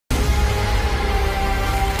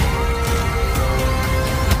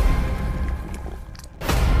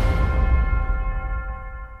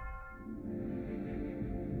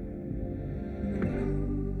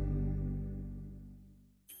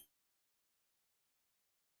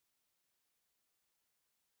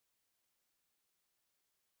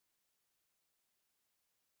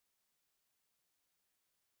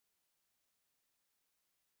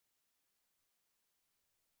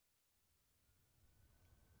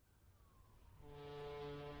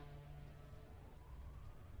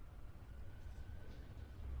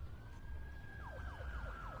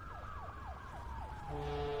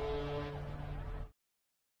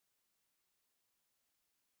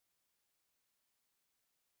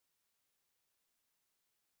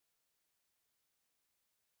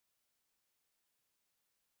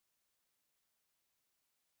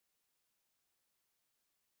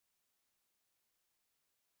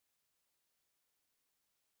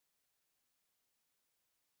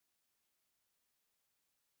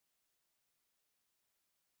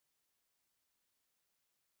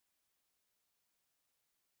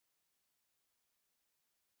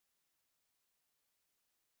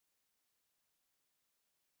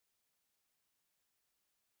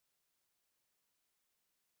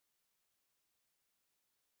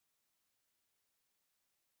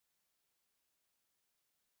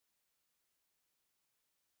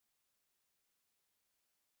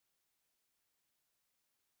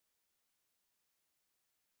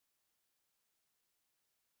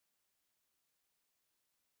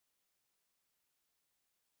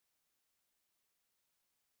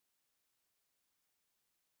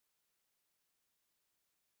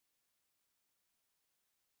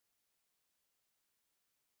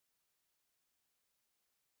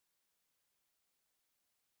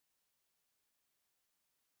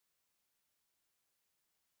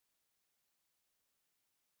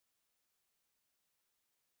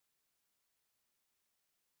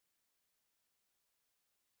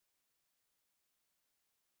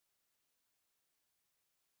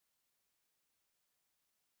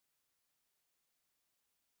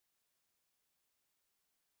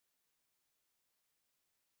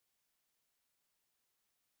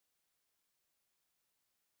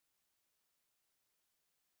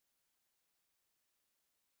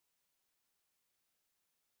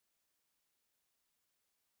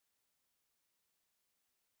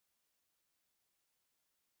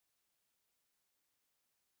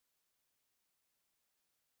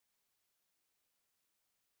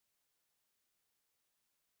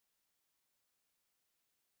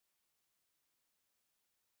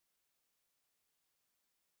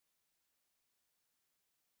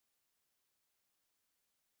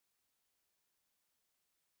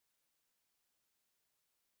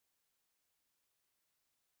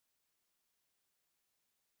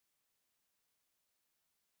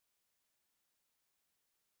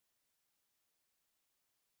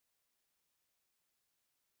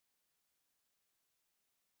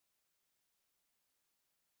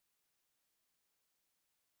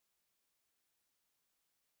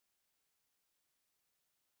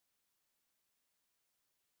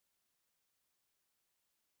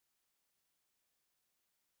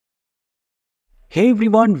Hey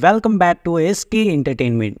everyone, welcome back to SK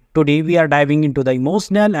Entertainment. Today we are diving into the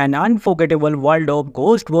emotional and unforgettable world of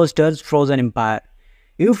Ghostbusters Frozen Empire.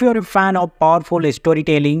 If you're a fan of powerful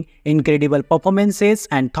storytelling, incredible performances,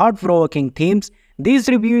 and thought-provoking themes, this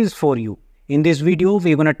review is for you. In this video,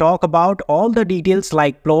 we're gonna talk about all the details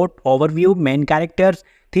like plot, overview, main characters,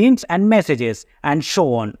 themes, and messages, and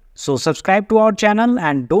so on. So subscribe to our channel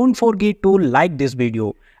and don't forget to like this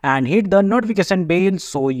video and hit the notification bell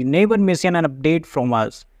so you never miss an update from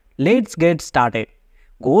us. Let's get started.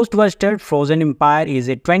 Ghostbusters Frozen Empire is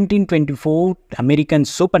a 2024 American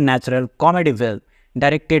supernatural comedy film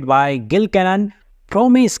directed by Gil Cannon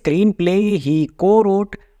from a screenplay he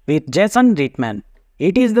co-wrote with Jason Reitman.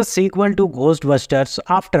 It is the sequel to Ghostbusters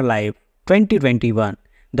Afterlife 2021,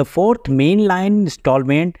 the fourth mainline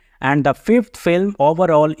installment and the fifth film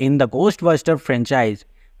overall in the Ghostbusters franchise.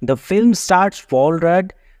 The film stars Paul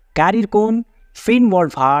Rudd, Carrie, Coon, Finn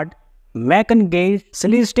Wolfhard, Megan Gage,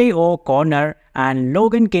 Celeste O'Connor, and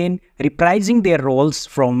Logan Kane reprising their roles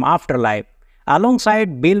from Afterlife,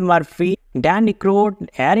 alongside Bill Murphy, Dan Aykroyd,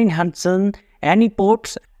 Erin Hudson, Annie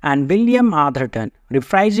Potts, and William Atherton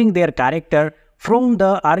reprising their character from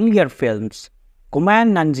the earlier films.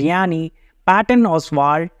 Kumail Nanjiani, Patton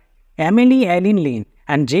Oswalt, Emily Ellen Lynn,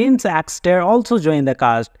 and James Axter also joined the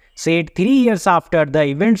cast. Said 3 years after the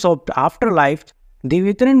events of Afterlife, the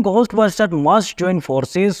veteran Ghostbusters must join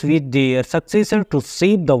forces with their successor to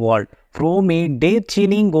save the world from a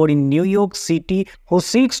death-chilling god in New York City who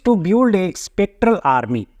seeks to build a spectral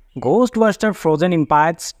army. Ghostbusters Frozen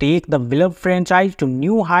Empire takes the beloved franchise to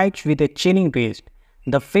new heights with a chilling twist.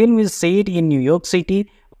 The film is set in New York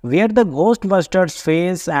City, where the Ghostbusters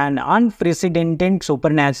face an unprecedented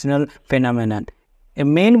supernatural phenomenon, a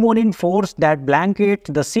malevolent force that blankets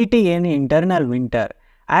the city in eternal winter.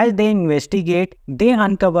 As they investigate, they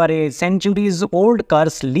uncover a centuries-old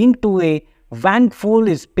curse linked to a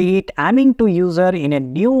vengeful spirit aiming to use her in a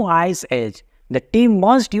new ice age. The team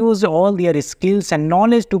must use all their skills and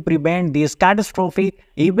knowledge to prevent this catastrophic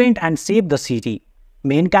event and save the city.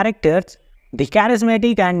 Main characters: the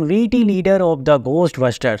charismatic and witty leader of the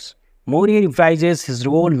Ghostbusters, Murray reprises his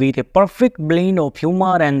role with a perfect blend of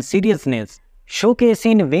humor and seriousness,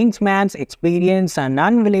 showcasing Wingsman's experience and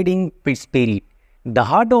unwavering spirit. The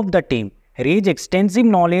heart of the team, Ray's extensive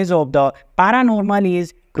knowledge of the paranormal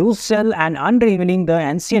is crucial and unraveling the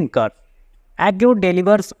ancient curse. Aykroyd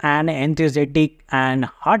delivers an enthusiastic and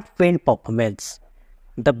heartfelt performance.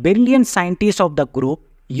 The brilliant scientist of the group,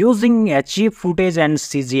 using archive footage and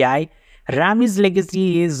CGI, Rami's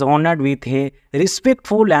legacy is honored with a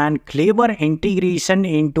respectful and clever integration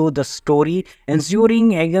into the story,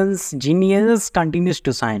 ensuring Egan's genius continues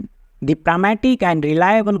to shine. The pragmatic and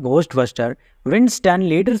reliable Ghostbuster, Winston's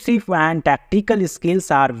leadership and tactical skills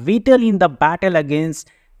are vital in the battle against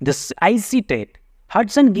this icy threat.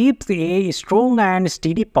 Hudson gives a strong and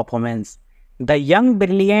steady performance. The young,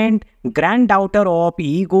 brilliant granddaughter of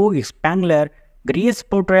Ego Spangler, Grace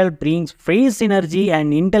Portrell, brings fresh energy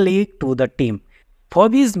and intellect to the team.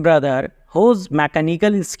 Phoebe's brother, whose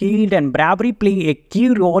mechanical skill and bravery play a key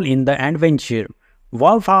role in the adventure.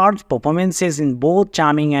 Wolfhard's performances in both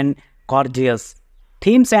charming and gorgeous.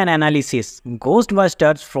 Themes and analysis: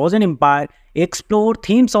 Ghostbusters Frozen Empire explore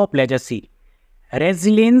themes of legacy,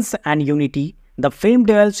 resilience, and unity. The film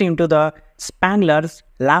delves into the Spangler's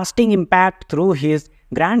lasting impact through his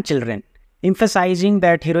grandchildren, emphasizing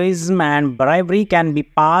that heroism and bravery can be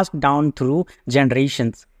passed down through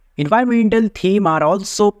generations. Environmental themes are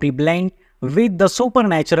also prevalent, with the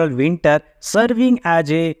supernatural winter serving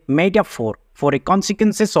as a metaphor for the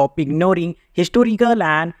consequences of ignoring historical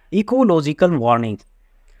and ecological warnings.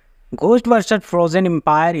 Ghostbusters Frozen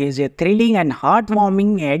Empire is a thrilling and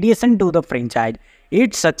heartwarming addition to the franchise.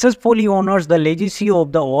 It successfully honors the legacy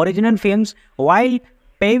of the original films while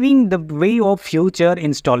paving the way of future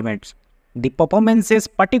installments. The performances,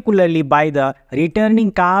 particularly by the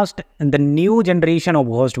returning cast and the new generation of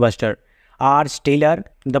Ghostbusters, are stellar.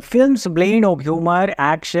 The film's blend of humor,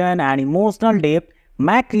 action, and emotional depth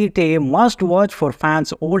make it a must-watch for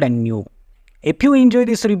fans old and new. If you enjoyed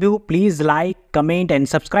this review, please like, comment, and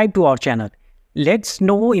subscribe to our channel. Let's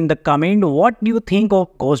know in the comment what you think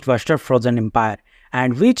of Ghostbusters Frozen Empire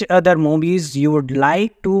and which other movies you would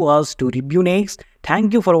like us to review next.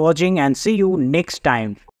 Thank you for watching and see you next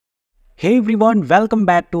time. Hey everyone, welcome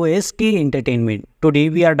back to SK Entertainment. Today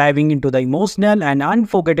we are diving into the emotional and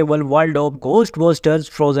unforgettable world of Ghostbusters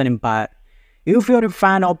Frozen Empire. If you're a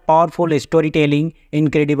fan of powerful storytelling,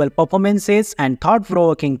 incredible performances, and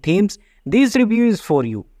thought-provoking themes, this review is for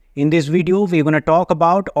you. In this video, we're gonna talk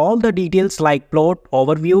about all the details like plot,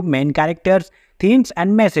 overview, main characters, themes,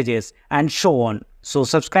 and messages, and so on. So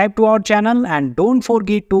subscribe to our channel and don't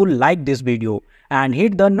forget to like this video and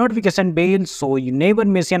hit the notification bell so you never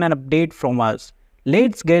miss an update from us.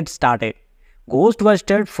 Let's get started.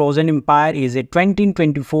 Ghostbusters Frozen Empire is a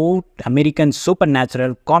 2024 American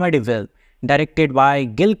supernatural comedy film directed by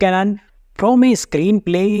Gil Cannon from a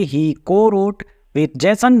screenplay he co-wrote with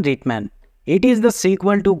Jason Reitman. It is the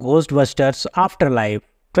sequel to Ghostbusters Afterlife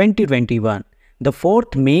 2021, the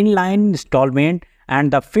fourth mainline installment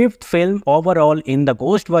and the fifth film overall in the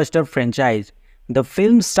Ghostbusters franchise. The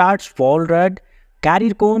film stars Paul Rudd,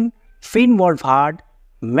 Carrie Coon, Finn Wolfhard,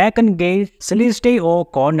 Megan Gage, Celeste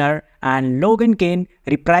O'Connor, and Logan Kane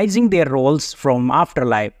reprising their roles from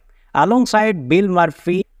Afterlife, alongside Bill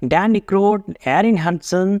Murphy, Dan Aykroyd, Erin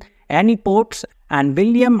Hudson, Annie Potts, and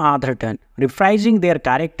William Atherton, reprising their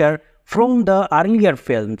character from the earlier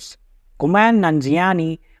films. Kumail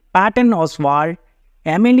Nanjiani, Patton Oswalt,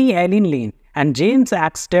 Emily Ellen Lynn, and James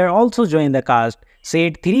Axter also joined the cast.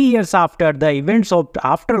 Said 3 years after the events of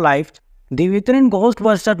Afterlife, the veteran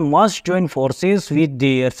Ghostbusters must join forces with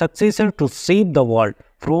their successor to save the world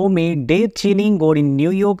from a death-chilling god in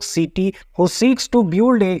New York City who seeks to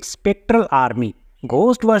build a spectral army.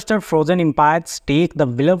 Ghostbusters Frozen Empire take the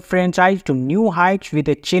beloved franchise to new heights with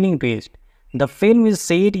a chilling twist. The film is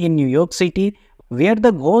set in New York City, where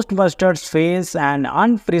the Ghostbusters face an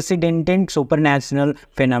unprecedented supernatural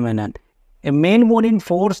phenomenon, a malevolent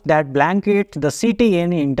force that blankets the city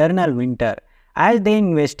in eternal winter. As they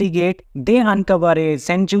investigate, they uncover a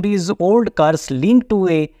centuries-old curse linked to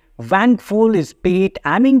a vengeful spirit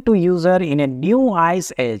aiming to use her in a new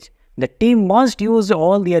ice age. The team must use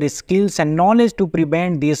all their skills and knowledge to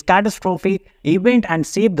prevent this catastrophic event and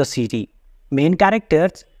save the city. Main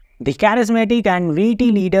characters: the charismatic and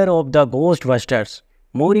witty leader of the Ghostbusters,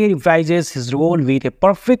 Murray reprises his role with a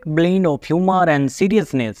perfect blend of humor and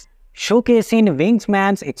seriousness, showcasing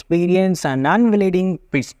Wingsman's experience and unwavering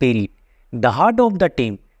spirit. The heart of the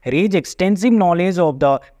team, Ray's extensive knowledge of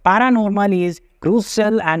the paranormal is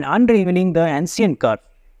crucial and unraveling the ancient curse.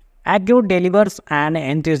 Aykroyd delivers an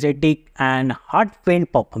enthusiastic and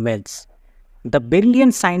heartfelt performance. The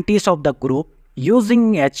brilliant scientist of the group,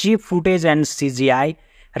 using archive footage and CGI,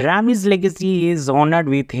 Rami's legacy is honored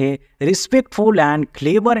with a respectful and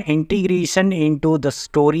clever integration into the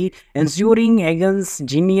story, ensuring Egan's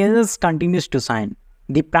genius continues to shine.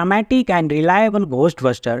 The pragmatic and reliable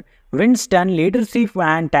Ghostbuster, Winston's leadership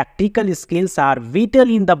and tactical skills are vital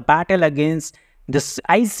in the battle against this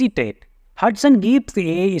icy threat. Hudson gives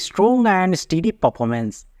a strong and steady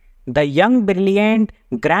performance. The young, brilliant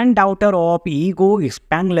granddaughter of Ego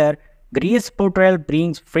Spangler, Grace Portrell,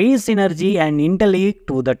 brings fresh energy and intellect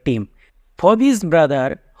to the team. Phoebe's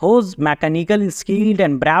brother, whose mechanical skill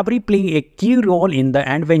and bravery play a key role in the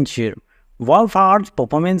adventure. Wolfhard's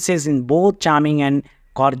performances in both charming and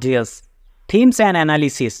gorgeous. Themes and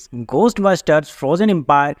analysis: Ghostbusters Frozen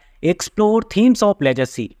Empire explore themes of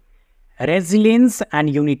legacy, resilience, and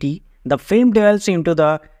unity. The film delves into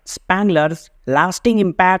the Spangler's lasting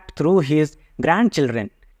impact through his grandchildren,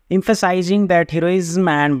 emphasizing that heroism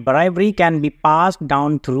and bravery can be passed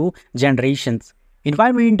down through generations.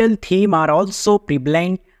 Environmental themes are also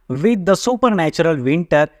prevalent, with the supernatural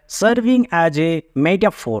winter serving as a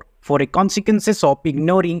metaphor for the consequences of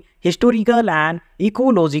ignoring historical and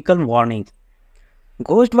ecological warnings.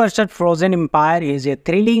 Ghostbusters Frozen Empire is a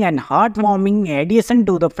thrilling and heartwarming addition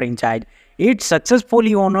to the franchise. It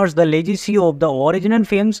successfully honors the legacy of the original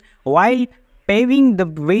films while paving the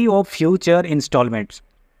way of future installments.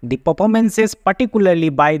 The performances, particularly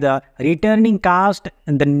by the returning cast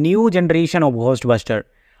and the new generation of Ghostbusters,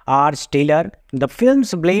 are stellar. The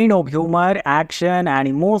film's blend of humor, action, and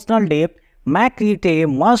emotional depth make it a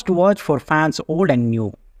must-watch for fans old and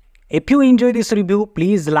new. If you enjoy this review,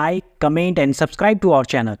 please like, comment, and subscribe to our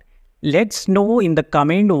channel. Let's know in the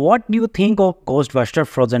comment what you think of Ghostbusters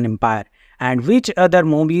Frozen Empire and which other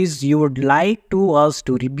movies you would like us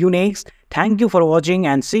to review next. Thank you for watching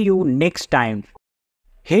and see you next time.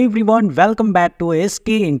 Hey everyone, welcome back to SK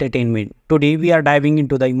Entertainment. Today we are diving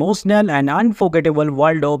into the emotional and unforgettable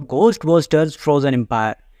world of Ghostbusters Frozen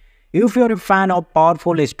Empire. If you're a fan of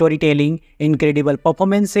powerful storytelling, incredible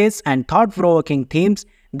performances, and thought-provoking themes,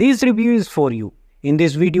 this review is for you. In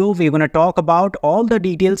this video, we're gonna talk about all the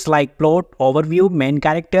details like plot, overview, main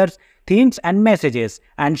characters, themes, and messages,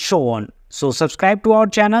 and so on. So subscribe to our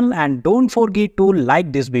channel and don't forget to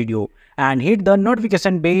like this video and hit the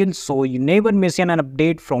notification bell so you never miss an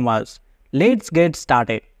update from us. Let's get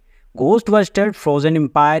started. Ghostbusters Frozen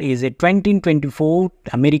Empire is a 2024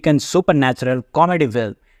 American supernatural comedy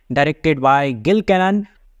film directed by Gil Cannon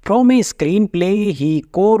from a screenplay he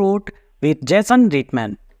co-wrote with Jason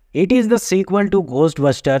Reitman. It is the sequel to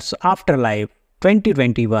Ghostbusters Afterlife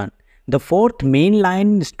 2021, the fourth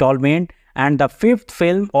mainline installment and the fifth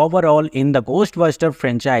film overall in the Ghostbusters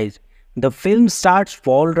franchise. The film stars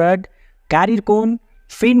Wolfhard, Carrie, Coon,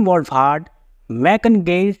 Finn Wolfhard, Megan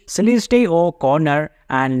Gage, Celeste O'Connor,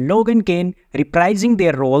 and Logan Kane reprising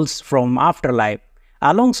their roles from Afterlife,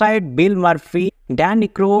 alongside Bill Murphy, Dan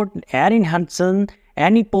Aykroyd, Aaron Hudson,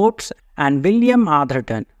 Annie Potts, and William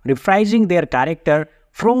Atherton, reprising their character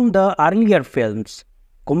from the earlier films.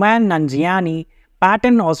 Kumail Nanjiani,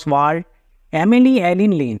 Patton Oswalt, Emily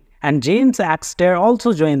Ellen Lynn, and James Axter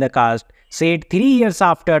also joined the cast. Said 3 years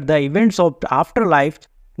after the events of Afterlife,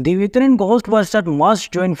 the veteran Ghostbusters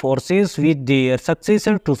must join forces with their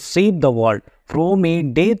successor to save the world from a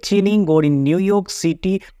death-chilling god in New York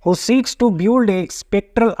City who seeks to build a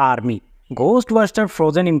spectral army. Ghostbusters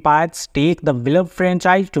Frozen Empires take the beloved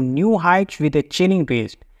franchise to new heights with a chilling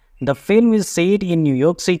twist. The film is set in New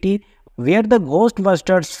York City, where the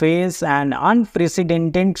Ghostbusters face an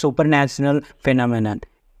unprecedented supernatural phenomenon,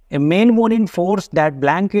 a malevolent force that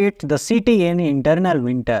blankets the city in eternal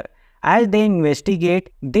winter. As they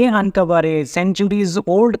investigate, they uncover a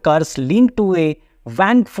centuries-old curse linked to a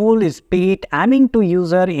vengeful spirit aiming to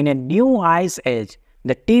use her in a new ice age.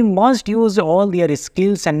 The team must use all their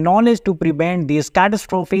skills and knowledge to prevent this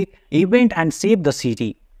catastrophic event and save the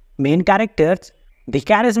city. Main characters: the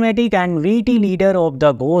charismatic and witty leader of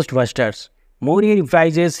the Ghostbusters, Murray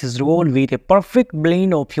reprises his role with a perfect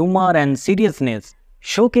blend of humor and seriousness,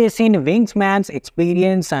 showcasing Wingsman's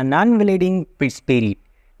experience and unwavering spirit.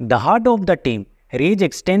 The heart of the team, Ray's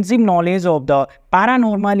extensive knowledge of the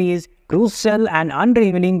paranormal is crucial and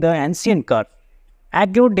unraveling the ancient curse.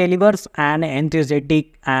 Aykroyd delivers an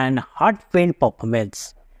enthusiastic and heartfelt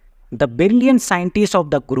performance. The brilliant scientist of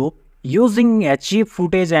the group, using archive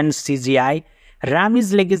footage and CGI,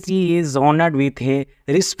 Rami's legacy is honored with a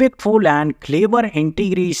respectful and clever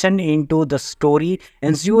integration into the story,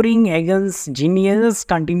 ensuring Egan's genius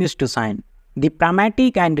continues to shine. The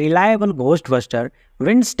pragmatic and reliable Ghostbuster,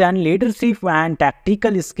 Winston leadership and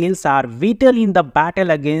tactical skills are vital in the battle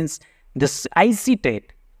against this icy threat.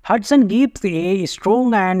 Hudson gives a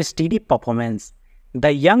strong and steady performance.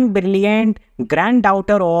 The young, brilliant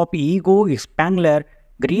granddaughter of Ego Spangler,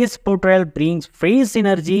 Grace Portrell, brings fresh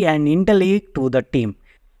energy and intellect to the team.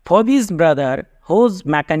 Phoebe's brother, whose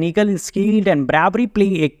mechanical skill and bravery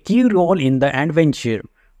play a key role in the adventure.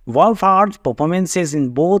 Wolfhard's performances in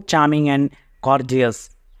both charming and gorgeous.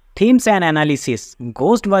 Themes and analysis: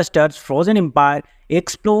 Ghostbusters Frozen Empire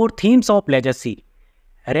explore themes of legacy,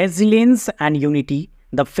 resilience, and unity.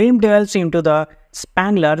 The film delves into the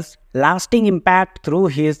Spangler's lasting impact through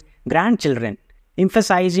his grandchildren,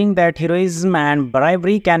 emphasizing that heroism and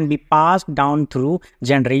bravery can be passed down through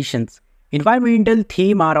generations. Environmental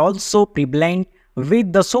themes are also prevalent,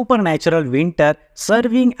 with the supernatural winter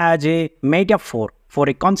serving as a metaphor for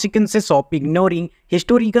the consequences of ignoring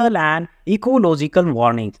historical and ecological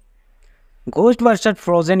warnings. Ghostbusters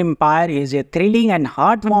Frozen Empire is a thrilling and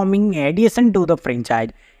heartwarming addition to the franchise.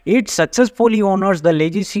 It successfully honors the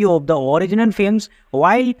legacy of the original films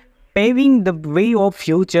while paving the way of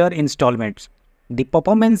future installments. The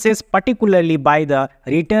performances, particularly by the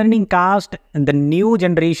returning cast and the new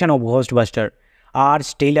generation of Ghostbusters, are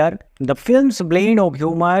stellar. The film's blend of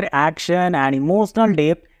humor, action, and emotional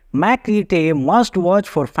depth make it a must-watch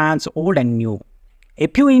for fans old and new.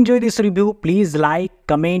 If you enjoyed this review, please like,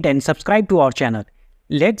 comment, and subscribe to our channel.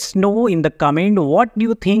 Let's know in the comment what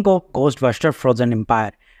you think of Ghostbusters Frozen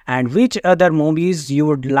Empire and which other movies you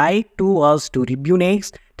would like us to review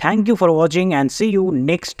next. Thank you for watching and see you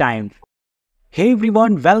next time. Hey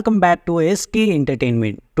everyone, welcome back to SK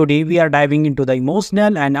Entertainment. Today we are diving into the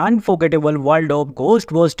emotional and unforgettable world of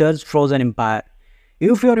Ghostbusters Frozen Empire.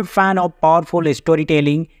 If you're a fan of powerful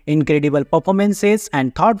storytelling, incredible performances,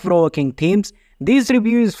 and thought-provoking themes, this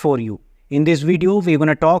review is for you. In this video, we're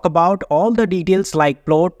gonna talk about all the details like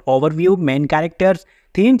plot, overview, main characters,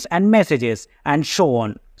 themes, and messages, and so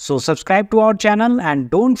on. So subscribe to our channel and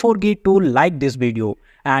don't forget to like this video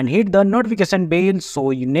and hit the notification bell so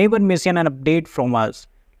you never miss an update from us.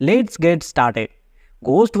 Let's get started.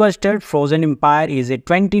 Ghostbusters Frozen Empire is a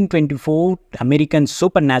 2024 American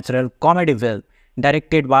supernatural comedy film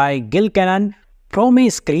directed by Gil Cannon from a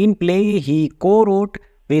screenplay he co-wrote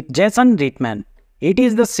with Jason Reitman. It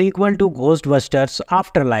is the sequel to Ghostbusters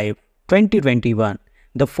Afterlife 2021,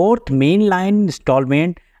 the fourth mainline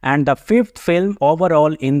installment and the fifth film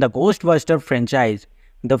overall in the Ghostbusters franchise.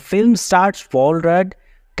 The film stars Wolfhard,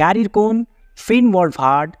 Carrie, Coon, Finn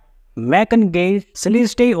Wolfhard, Megan Gage,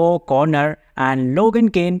 Celeste O'Connor, and Logan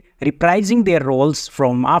Kane reprising their roles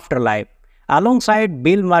from Afterlife, alongside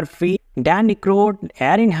Bill Murphy, Dan Aykroyd,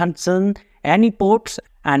 Aaron Hudson, Annie Potts,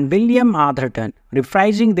 and William Atherton,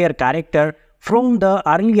 reprising their character from the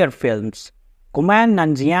earlier films. Kumail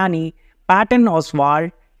Nanjiani, Patton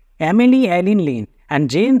Oswalt, Emily Ellen Lynn, and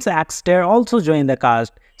James Axter also joined the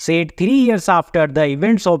cast. Said 3 years after the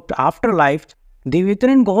events of Afterlife, the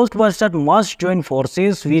veteran Ghostbusters must join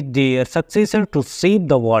forces with their successor to save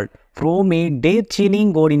the world from a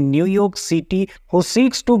death-chilling god in New York City who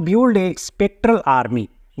seeks to build a spectral army.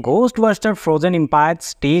 Ghostbusters Frozen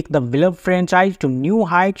Empires take the beloved franchise to new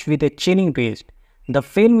heights with a chilling twist. The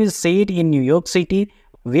film is set in New York City,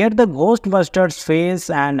 where the Ghostbusters face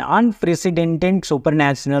an unprecedented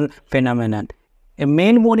supernatural phenomenon, a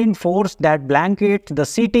malevolent force that blankets the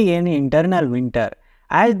city in eternal winter.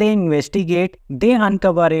 As they investigate, they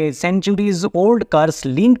uncover a centuries-old curse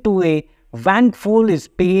linked to a vengeful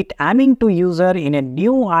spirit aiming to use her in a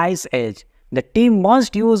new ice age. The team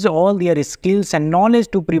must use all their skills and knowledge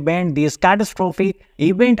to prevent this catastrophic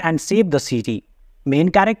event and save the city. Main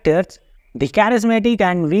characters: the charismatic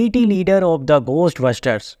and witty leader of the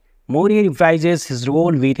Ghostbusters, Murray reprises his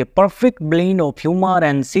role with a perfect blend of humor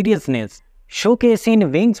and seriousness, showcasing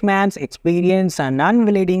Wingsman's experience and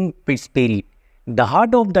unwavering spirit. The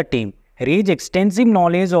heart of the team, Ray's extensive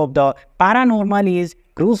knowledge of the paranormal is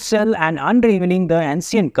crucial and unraveling the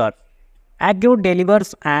ancient curse. Agro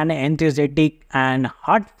delivers an enthusiastic and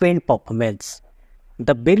heartfelt performance.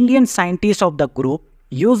 The brilliant scientist of the group,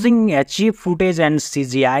 using archive footage and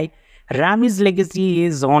CGI, Rami's legacy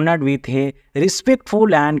is honored with a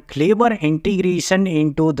respectful and clever integration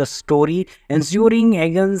into the story, ensuring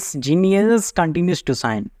Egan's genius continues to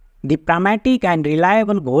shine. The pragmatic and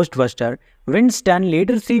reliable Ghostbuster, Winston's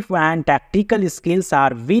leadership and tactical skills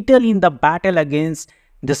are vital in the battle against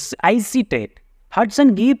this icy threat.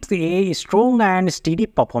 Hudson gives a strong and steady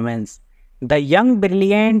performance. The young,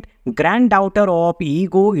 brilliant granddaughter of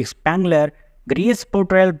Ego Spangler, Grace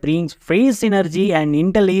Portrell, brings fresh energy and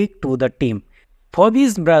intellect to the team.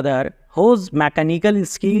 Phoebe's brother, whose mechanical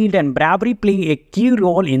skill and bravery play a key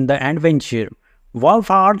role in the adventure.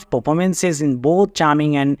 Wolfhard's performances in both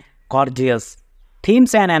charming and gorgeous.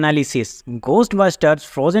 Themes and analysis: Ghostbusters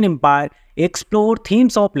Frozen Empire explore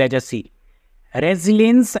themes of legacy,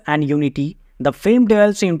 resilience, and unity. The film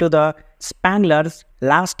delves into the Spangler's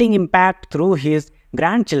lasting impact through his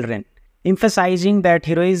grandchildren, emphasizing that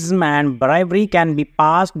heroism and bravery can be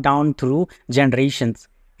passed down through generations.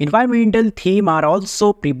 Environmental themes are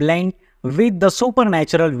also prevalent, with the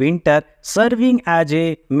supernatural winter serving as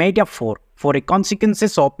a metaphor for the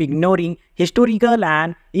consequences of ignoring historical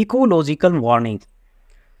and ecological warnings.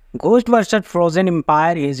 Ghostbusters Frozen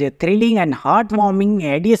Empire is a thrilling and heartwarming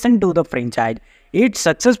addition to the franchise. It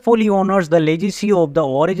successfully honors the legacy of the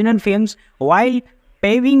original films while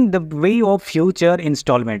paving the way of future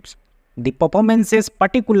installments. The performances,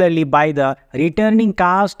 particularly by the returning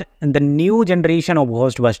cast and the new generation of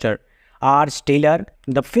Ghostbusters, are stellar.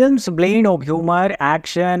 The film's blend of humor,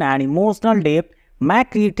 action, and emotional depth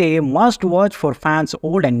make it a must-watch for fans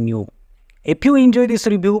old and new. If you enjoyed this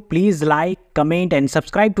review, please like, comment, and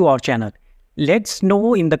subscribe to our channel. Let's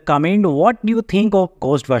know in the comment what you think of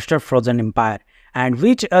Ghostbusters Frozen Empire and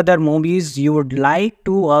which other movies you would like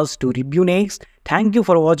us to review next. Thank you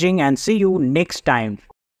for watching and see you next time.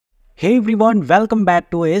 Hey everyone, welcome back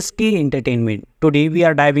to SK Entertainment. Today we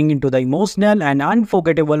are diving into the emotional and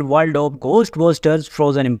unforgettable world of Ghostbusters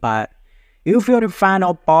Frozen Empire. If you're a fan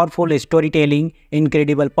of powerful storytelling,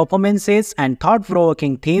 incredible performances, and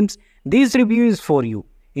thought-provoking themes, this review is for you.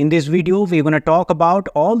 In this video, we're gonna talk about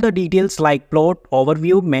all the details like plot,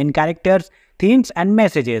 overview, main characters, themes, and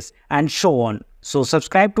messages, and so on. So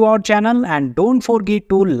subscribe to our channel and don't forget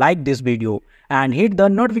to like this video and hit the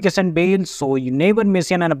notification bell so you never miss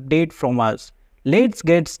an update from us. Let's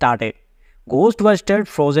get started. Ghostbusters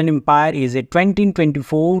Frozen Empire is a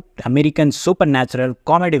 2024 American supernatural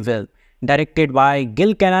comedy film directed by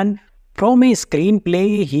Gil Cannon from a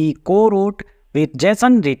screenplay he co-wrote with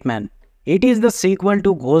Jason Reitman. It is the sequel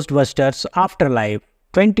to Ghostbusters Afterlife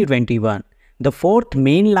 2021, the fourth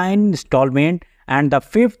mainline installment and the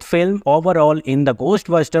fifth film overall in the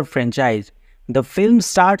Ghostbusters franchise. The film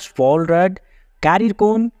stars Paul Rudd, Carrie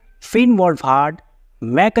Coon, Finn Wolfhard,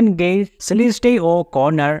 Megan Gay, Celeste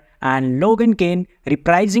O'Connor, and Logan Kane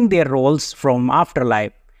reprising their roles from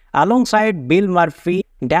Afterlife, alongside Bill Murphy,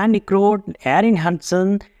 Dan Aykroyd, Aaron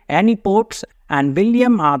Hudson, Annie Potts, and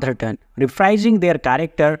William Atherton, reprising their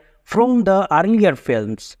character from the earlier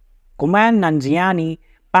films. Kumail Nanjiani,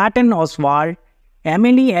 Patton Oswalt,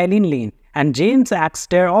 Emily Ellen Lynn, and James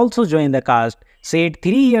Axter also joined the cast. Said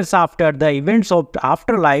 3 years after the events of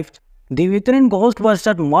Afterlife, the veteran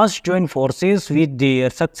Ghostbusters must join forces with their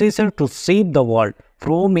successor to save the world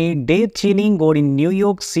from a death-chilling god in New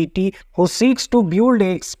York City who seeks to build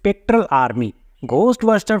a spectral army.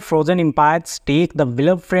 Ghostbusters Frozen Empires take the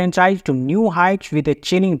beloved franchise to new heights with a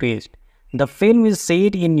chilling twist. The film is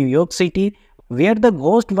set in New York City, where the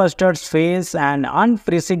Ghostbusters face an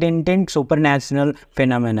unprecedented supernatural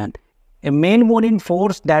phenomenon, a malevolent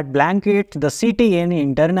force that blankets the city in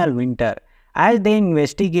eternal winter. As they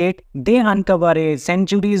investigate, they uncover a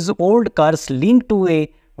centuries-old curse linked to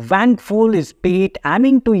a vengeful spirit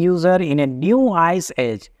aiming to use her in a new ice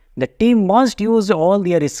age. The team must use all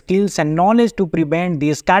their skills and knowledge to prevent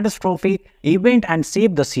this catastrophic event and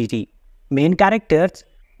save the city. Main characters: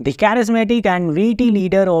 the charismatic and witty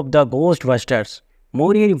leader of the Ghostbusters,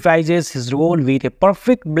 Murray reprises his role with a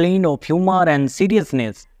perfect blend of humor and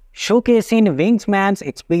seriousness, showcasing Wingsman's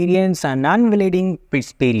experience and unwavering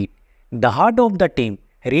spirit. The heart of the team,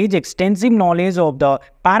 Ray's extensive knowledge of the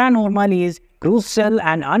paranormal is crucial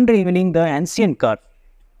and unraveling the ancient curse.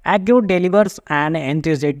 Aggro delivers an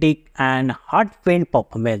enthusiastic and heartfelt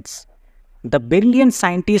performance. The brilliant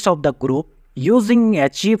scientists of the group, using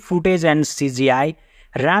achieved footage and CGI,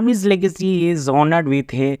 Rami's legacy is honored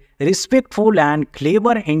with a respectful and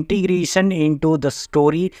clever integration into the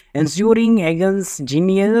story, ensuring Egan's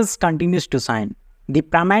genius continues to shine. The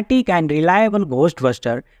pragmatic and reliable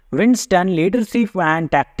Ghostbuster, Winston's leadership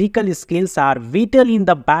and tactical skills are vital in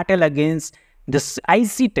the battle against this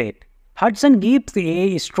icy threat. Hudson gives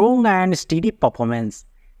a strong and steady performance.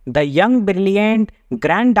 The young, brilliant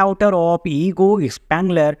granddaughter of Ego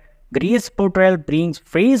Spangler, Grace Portrell, brings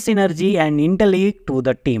fresh energy and intellect to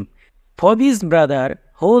the team. Phoebe's brother,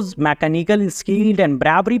 whose mechanical skill and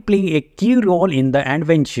bravery play a key role in the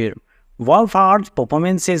adventure. Wolfhard's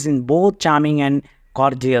performances in both charming and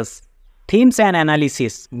gorgeous. Themes and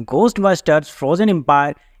analysis: Ghostbusters Frozen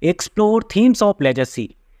Empire explore themes of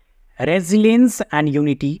legacy, resilience, and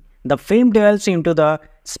unity. The film delves into the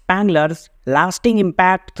Spangler's lasting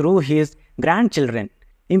impact through his grandchildren,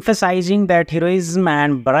 emphasizing that heroism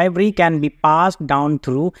and bravery can be passed down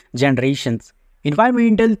through generations.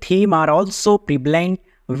 Environmental themes are also prevalent,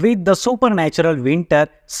 with the supernatural winter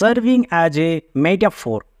serving as a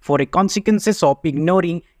metaphor for the consequences of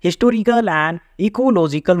ignoring historical and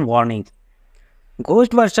ecological warnings.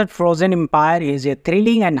 Ghostbusters Frozen Empire is a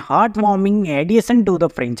thrilling and heartwarming addition to the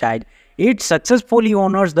franchise. It successfully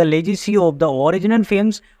honors the legacy of the original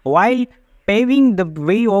films while paving the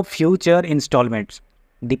way of future installments.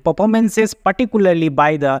 The performances, particularly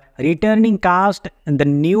by the returning cast and the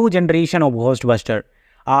new generation of Ghostbusters,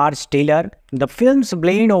 are stellar. The film's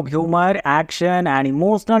blend of humor, action, and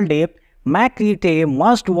emotional depth make it a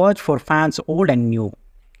must-watch for fans old and new.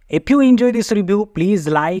 If you enjoy this review, please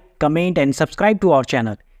like, comment, and subscribe to our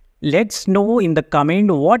channel. Let's know in the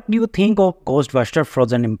comment what you think of Ghostbusters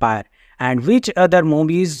Frozen Empire and which other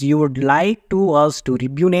movies you would like to us to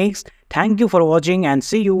review next. Thank you for watching and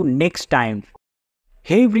see you next time.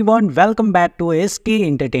 Hey everyone, welcome back to SK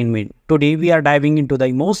Entertainment. Today we are diving into the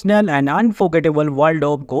emotional and unforgettable world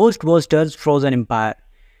of Ghostbusters Frozen Empire.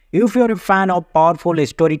 If you're a fan of powerful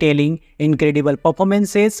storytelling, incredible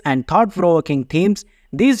performances, and thought-provoking themes,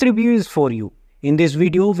 this review is for you. In this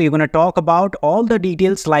video, we're gonna talk about all the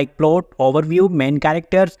details like plot, overview, main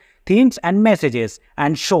characters, themes, and messages,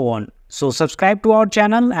 and so on. So subscribe to our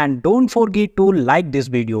channel and don't forget to like this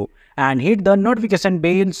video and hit the notification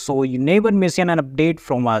bell so you never miss an update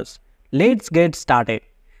from us. Let's get started.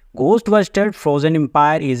 Ghostbusters Frozen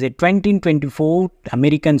Empire is a 2024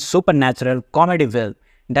 American supernatural comedy film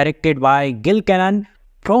directed by Gil Cannon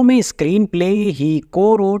from a screenplay he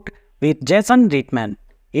co-wrote with Jason Reitman.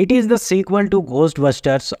 It is the sequel to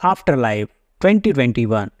Ghostbusters Afterlife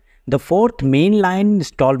 2021, the fourth mainline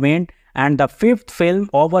installment and the fifth film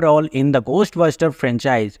overall in the Ghostbusters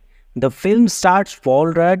franchise. The film stars Paul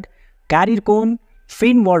Rudd, Carrie Coon,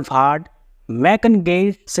 Finn Wolfhard, Megan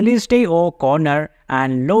Gay, Celeste O'Connor,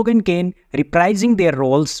 and Logan Kane reprising their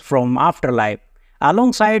roles from Afterlife,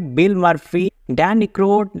 alongside Bill Murphy, Dan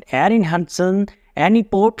Aykroyd, Aaron Hudson, Annie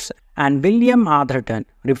Potts, and William Atherton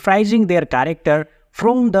reprising their character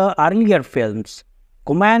from the earlier films.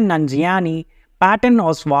 Kumail Nanjiani, Patton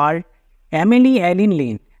Oswalt, Emily Ellen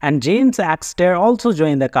Lynn, and James Axter also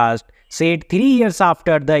joined the cast. Set 3 years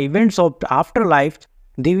after the events of Afterlife,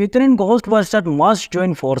 the veteran Ghostbusters must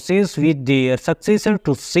join forces with their successor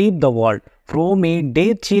to save the world from a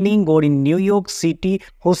death-chilling god in New York City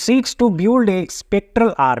who seeks to build a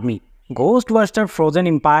spectral army. Ghostbusters Frozen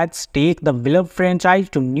Empires take the beloved franchise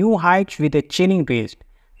to new heights with a chilling twist.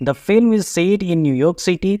 The film is set in New York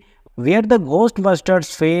City, where the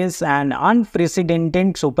Ghostbusters face an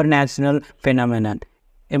unprecedented supernatural phenomenon,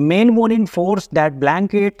 a malevolent force that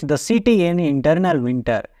blankets the city in eternal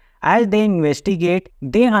winter. As they investigate,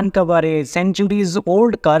 they uncover a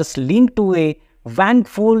centuries-old curse linked to a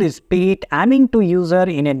vengeful spirit aiming to use her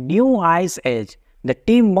in a new ice age. The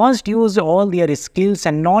team must use all their skills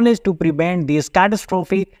and knowledge to prevent this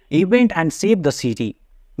catastrophic event and save the city.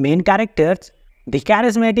 Main characters: the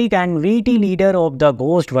charismatic and witty leader of the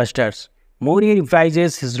Ghostbusters. Murray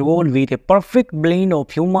reprises his role with a perfect blend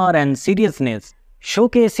of humor and seriousness,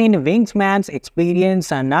 showcasing Wingsman's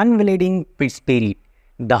experience and unwavering spirit.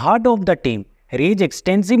 The heart of the team, Ray's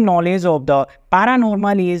extensive knowledge of the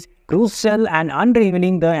paranormal is crucial and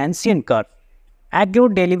unraveling the ancient curse.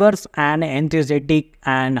 Aguirre delivers an enthusiastic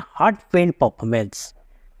and heartfelt performance.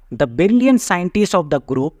 The brilliant scientist of the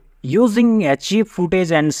group, using achieved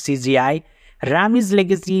footage and CGI, Rami's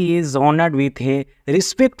legacy is honored with a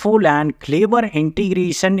respectful and clever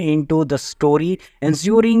integration into the story,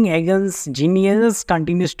 ensuring Egan's genius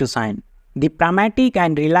continues to shine. The pragmatic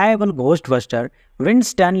and reliable Ghostbuster,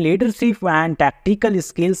 Winston leadership and tactical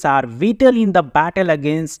skills are vital in the battle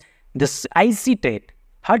against this icy threat.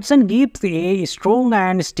 Hudson gives a strong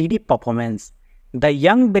and steady performance. The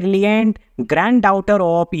young, brilliant granddaughter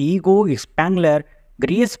of Ego Spangler,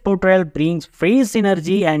 Grace Portrell brings fresh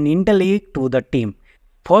energy and intellect to the team.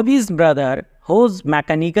 Phoebe's brother, whose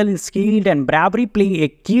mechanical skill and bravery play a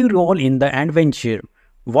key role in the adventure.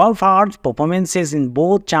 Wolfhard's performances in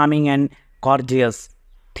both charming and gorgeous.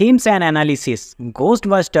 Themes and analysis.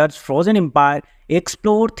 Ghostbusters Frozen Empire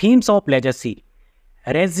explore themes of legacy,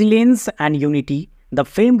 resilience and unity. The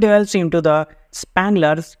film delves into the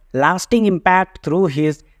Spangler's lasting impact through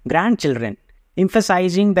his grandchildren,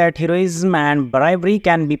 emphasizing that heroism and bravery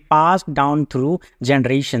can be passed down through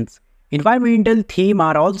generations. Environmental themes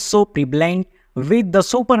are also prevalent, with the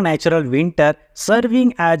supernatural winter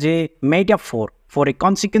serving as a metaphor for the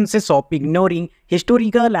consequences of ignoring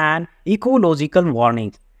historical and ecological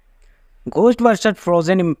warnings. Ghostbusters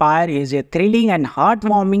Frozen Empire is a thrilling and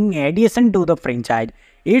heartwarming addition to the franchise.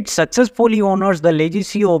 It successfully honors the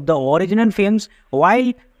legacy of the original films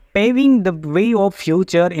while paving the way of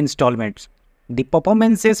future installments. The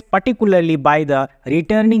performances, particularly by the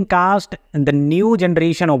returning cast and the new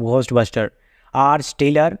generation of Ghostbusters, are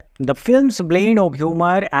stellar. The film's blend of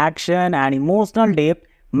humor, action, and emotional depth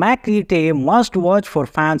make it a must-watch for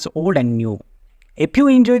fans old and new. If you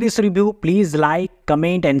enjoyed this review, please like,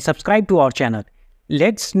 comment, and subscribe to our channel.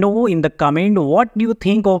 Let's know in the comment what you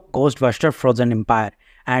think of Ghostbusters Frozen Empire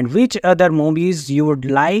and which other movies you would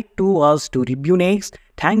like us to review next.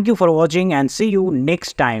 Thank you for watching and see you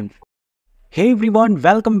next time. Hey everyone,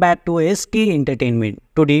 welcome back to SK Entertainment.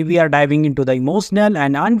 Today we are diving into the emotional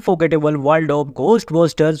and unforgettable world of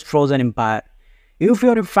Ghostbusters Frozen Empire. If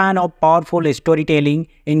you're a fan of powerful storytelling,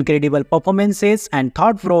 incredible performances, and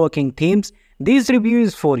thought-provoking themes, this review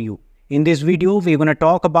is for you. In this video, we're gonna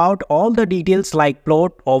talk about all the details like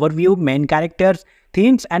plot, overview, main characters,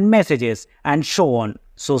 themes, and messages, and so on.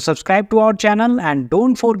 So subscribe to our channel and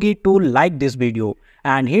don't forget to like this video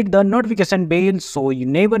and hit the notification bell so you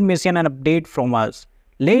never miss an update from us.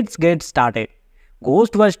 Let's get started.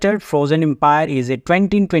 Ghostbusters Frozen Empire is a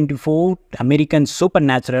 2024 American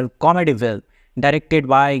supernatural comedy film directed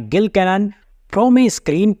by Gil Cannon from a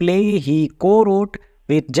screenplay he co-wrote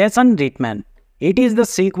with Jason Reitman. It is the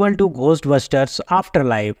sequel to Ghostbusters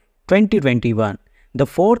Afterlife 2021, the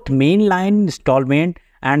fourth mainline installment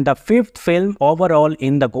and the fifth film overall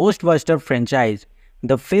in the Ghostbusters franchise.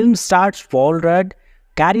 The film stars Paul Rudd,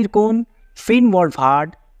 Carrie Coon, Finn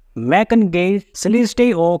Wolfhard, Megan Gage,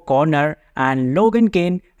 Celeste O'Connor, and Logan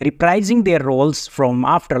Kane reprising their roles from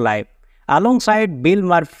Afterlife, alongside Bill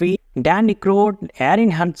Murphy, Dan Aykroyd,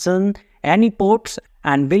 Aaron Hudson, Annie Potts,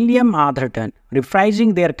 and William Atherton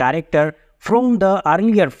reprising their character from the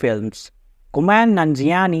earlier films. Kumail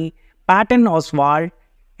Nanjiani, Patton Oswalt,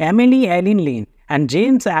 Emily Ellen Lynn, and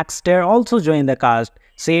James Axter also joined the cast.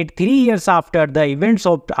 Said 3 years after the events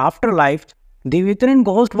of Afterlife, the veteran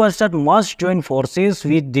Ghostbusters must join forces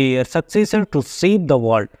with their successor to save the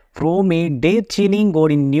world from a death-chilling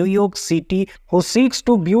god in New York City who seeks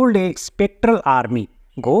to build a spectral army.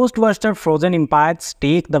 Ghostbusters Frozen Empire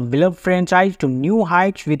take the beloved franchise to new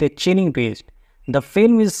heights with a chilling twist. The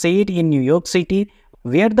film is set in New York City,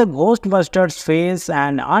 where the Ghostbusters face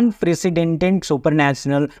an unprecedented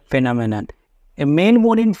supernatural phenomenon, a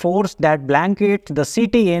malevolent force that blankets the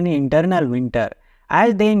city in eternal winter.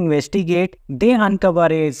 As they investigate, they uncover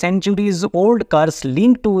a centuries-old curse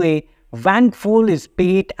linked to a vengeful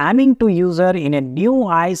spirit aiming to use her in a new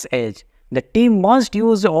ice age. The team must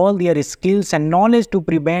use all their skills and knowledge to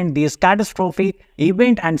prevent this catastrophic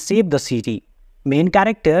event and save the city. Main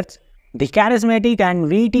characters: the charismatic and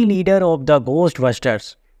witty leader of the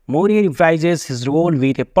Ghostbusters, Mori reprises his role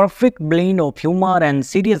with a perfect blend of humor and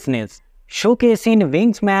seriousness, showcasing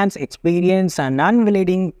Wingsman's experience and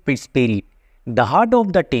unwavering spirit. The heart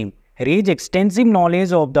of the team, Ray's extensive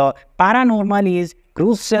knowledge of the paranormal is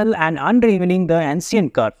crucial and unraveling the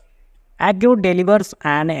ancient curse. Agro delivers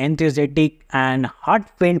an enthusiastic and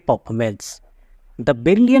heartfelt performance. The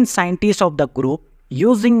brilliant scientists of the group,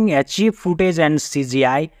 using archive footage and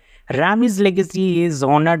CGI, Rami's legacy is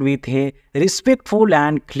honored with a respectful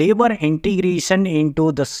and clever integration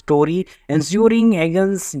into the story, ensuring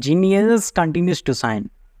Egan's genius continues to shine.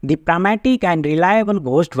 The pragmatic and reliable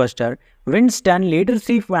Ghostbuster, Winston's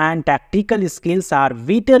leadership and tactical skills are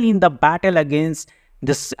vital in the battle against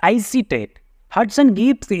this icy threat. Hudson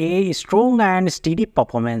gives a strong and steady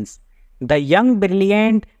performance. The young,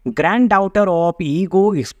 brilliant granddaughter of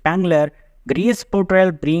Ego Spangler, Grace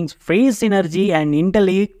Portrell brings fresh energy and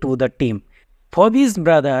intellect to the team. Phoebe's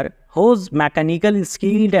brother, whose mechanical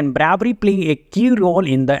skill and bravery play a key role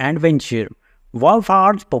in the adventure.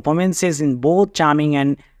 Wolfhard's performances in both charming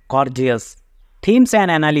and gorgeous. Themes and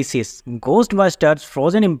analysis. Ghostbusters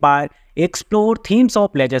Frozen Empire explore themes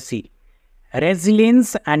of legacy,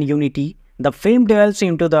 resilience and unity. The film delves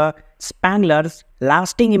into the Spangler's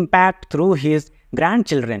lasting impact through his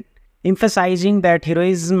grandchildren, emphasizing that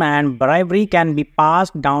heroism and bravery can be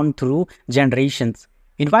passed down through generations.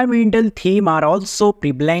 Environmental themes are also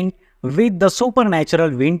prevalent, with the supernatural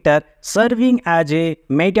winter serving as a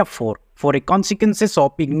metaphor for the consequences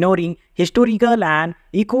of ignoring historical and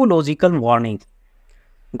ecological warnings.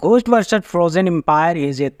 Ghostbusters Frozen Empire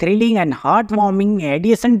is a thrilling and heartwarming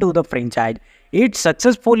addition to the franchise. It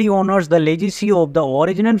successfully honors the legacy of the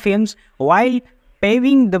original films while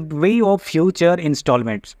paving the way of future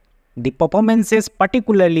installments. The performances,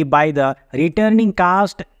 particularly by the returning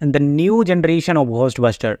cast and the new generation of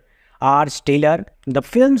Ghostbusters, are stellar. The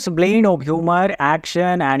film's blend of humor,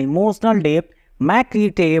 action, and emotional depth make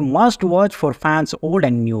it a must-watch for fans old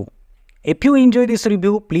and new. If you enjoyed this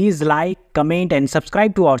review, please like, comment and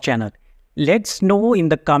subscribe to our channel. Let's know in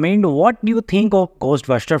the comment what you think of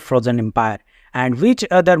Ghostbusters Frozen Empire and which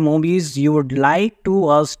other movies you would like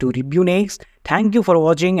us to review next. Thank you for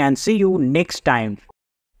watching and see you next time.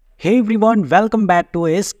 Hey everyone, welcome back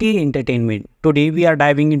to SK Entertainment. Today we are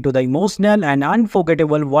diving into the emotional and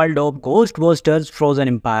unforgettable world of Ghostbusters Frozen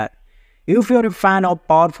Empire. If you're a fan of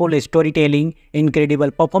powerful storytelling,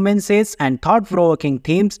 incredible performances and thought-provoking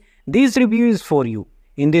themes, this review is for you.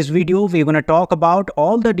 In this video, we're gonna talk about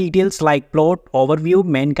all the details like plot, overview,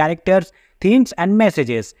 main characters, themes and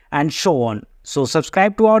messages and so on. So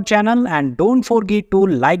subscribe to our channel and don't forget to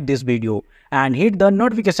like this video and hit the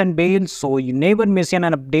notification bell so you never miss an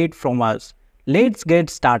update from us. Let's get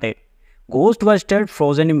started. Ghostbusters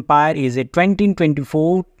Frozen Empire is a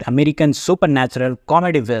 2024 American supernatural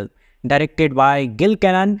comedy film directed by Gil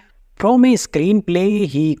Cannon from a screenplay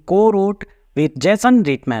he co-wrote with Jason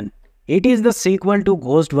Reitman. It is the sequel to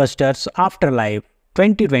Ghostbusters Afterlife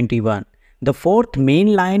 2021, the fourth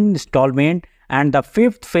mainline installment and the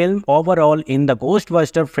fifth film overall in the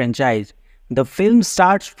Ghostbusters franchise. The film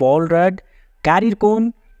stars Paul Rudd, Carrie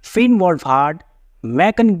Coon, Finn Wolfhard,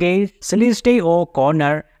 Megan Gage, Celeste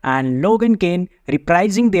O'Connor and Logan Kane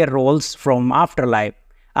reprising their roles from Afterlife,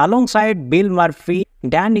 alongside Bill Murphy,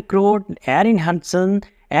 Dan Aykroyd, Aaron Hudson,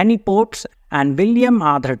 Annie Potts and William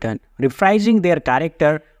Atherton reprising their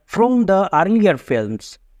character from the earlier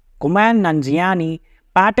films. Kumail Nanjiani,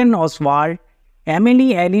 Patton Oswalt,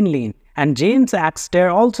 Emily Ellen Lynn and James Axter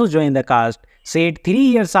also joined the cast. Set 3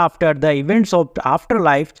 years after the events of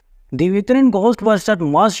Afterlife, the veteran Ghostbusters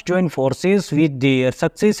must join forces with their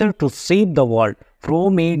successor to save the world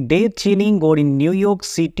from a death-chilling god in New York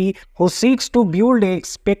City who seeks to build a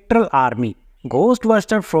spectral army.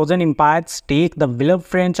 Ghostbusters Frozen Empire takes the beloved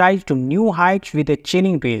franchise to new heights with a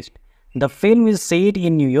chilling twist. The film is set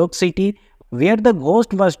in New York City, where the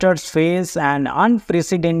Ghostbusters face an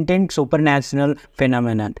unprecedented supernatural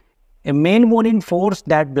phenomenon, a malevolent force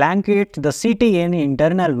that blankets the city in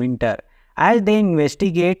eternal winter. As they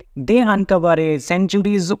investigate, they uncover a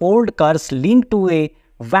centuries-old curse linked to a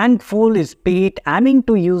vengeful spirit aiming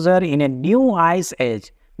to use her in a new ice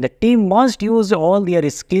age. The team must use all their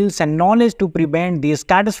skills and knowledge to prevent this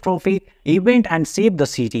catastrophic event and save the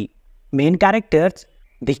city. Main characters: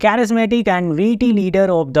 the charismatic and witty leader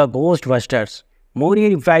of the Ghostbusters,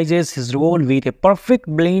 Mori reprises his role with a perfect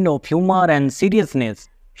blend of humor and seriousness,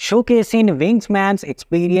 showcasing Wingsman's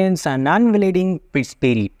experience and unwavering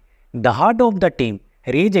spirit. The heart of the team,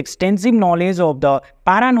 Ray's extensive knowledge of the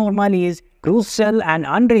paranormal is crucial and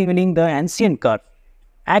unraveling the ancient curse.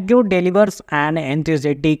 Agro delivers an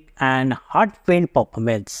enthusiastic and heartfelt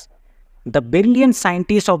performance. The brilliant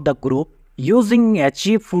scientists of the group, Using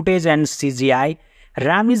achieved footage and CGI,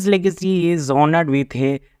 Rami's legacy is honored with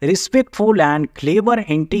a respectful and clever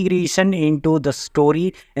integration into the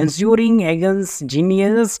story, ensuring Egan's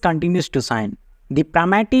genius continues to shine. The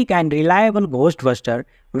pragmatic and reliable Ghostbuster,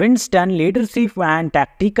 Winston's leadership and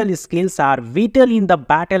tactical skills are vital in the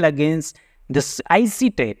battle against this icy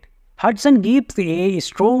threat. Hudson gives a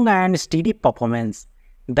strong and steady performance.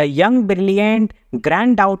 The young, brilliant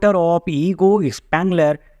granddaughter of Ego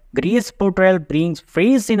Spangler, Grace portrayal brings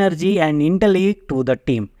fresh energy and intellect to the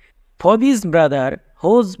team. Phoebe's brother,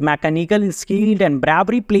 whose mechanical skill and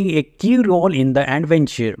bravery play a key role in the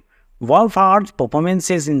adventure. Wolfhard's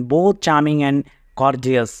performances in both charming and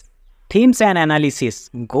gorgeous. Themes and analysis.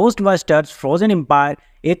 Ghostbusters Frozen Empire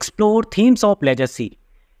explore themes of legacy,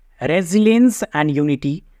 resilience and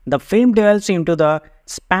unity. The film delves into the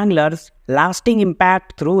Spangler's lasting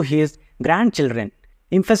impact through his grandchildren,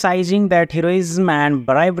 emphasizing that heroism and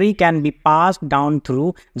bravery can be passed down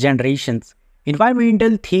through generations.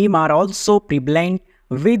 Environmental themes are also prevalent,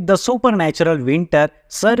 with the supernatural winter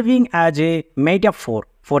serving as a metaphor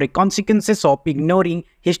for the consequences of ignoring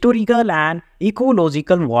historical and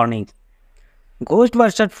ecological warnings.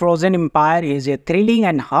 Ghostbusters Frozen Empire is a thrilling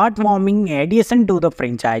and heartwarming addition to the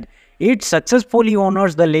franchise. It successfully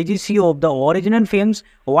honors the legacy of the original films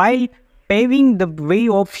while paving the way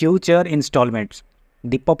of future installments.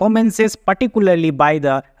 The performances, particularly by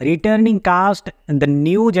the returning cast and the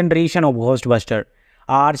new generation of Ghostbusters,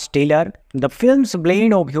 are stellar. The film's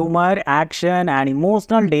blend of humor, action, and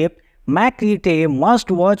emotional depth make it a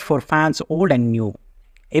must-watch for fans old and new.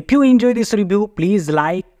 If you enjoy this review, please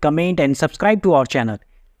like, comment and subscribe to our channel.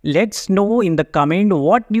 Let's know in the comment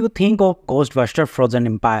what you think of Ghostbusters Frozen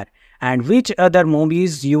Empire and which other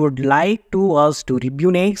movies you would like to us to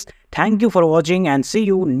review next. Thank you for watching and see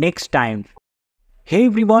you next time. Hey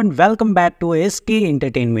everyone, welcome back to SK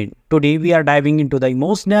Entertainment. Today we are diving into the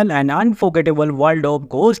emotional and unforgettable world of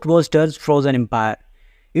Ghostbusters Frozen Empire.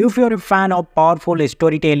 If you're a fan of powerful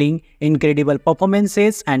storytelling, incredible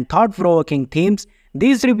performances and thought-provoking themes,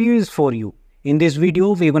 this review is for you. In this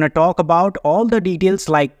video, we're gonna talk about all the details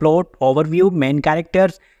like plot, overview, main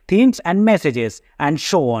characters, themes and messages and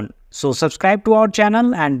so on. So subscribe to our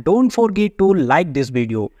channel and don't forget to like this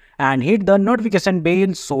video and hit the notification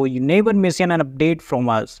bell so you never miss an update from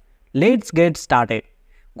us. Let's get started.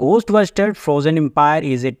 Ghostbusters Frozen Empire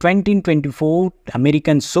is a 2024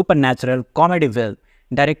 American supernatural comedy film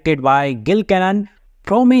directed by Gil Cannon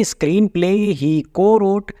from a screenplay he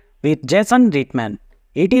co-wrote with Jason Reitman.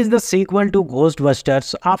 It is the sequel to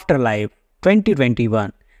Ghostbusters Afterlife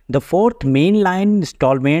 2021, the fourth mainline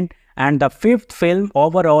installment and the fifth film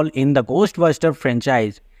overall in the Ghostbusters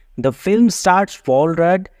franchise. The film stars Paul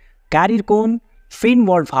Rudd, Carrie Coon, Finn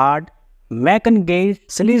Wolfhard, Megan Gay,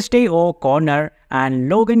 Celeste O'Connor and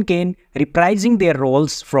Logan Kane reprising their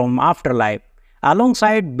roles from Afterlife,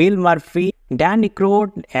 alongside Bill Murphy, Dan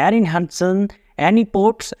Aykroyd, Aaron Hudson, Annie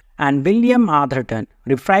Potts and William Atherton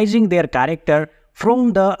reprising their character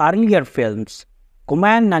from the earlier films.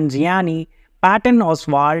 Kumail Nanjiani, Patton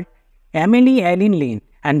Oswalt, Emily Ellen Lynn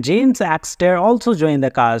and James Axter also joined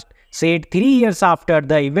the cast. Said 3 years after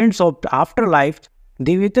the events of Afterlife,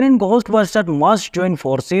 the veteran Ghostbusters must join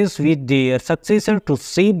forces with their successor to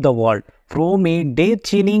save the world from a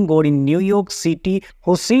death-chilling god in New York City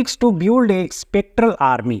who seeks to build a spectral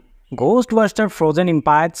army. Ghostbusters Frozen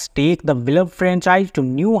Empire takes the beloved franchise to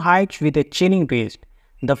new heights with a chilling twist.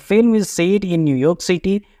 The film is set in New York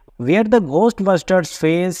City, where the Ghostbusters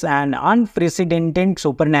face an unprecedented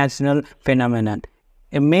supernatural phenomenon,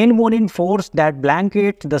 a malevolent force that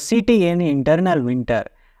blankets the city in eternal winter.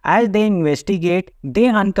 As they investigate, they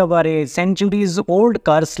uncover a centuries-old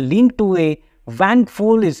curse linked to a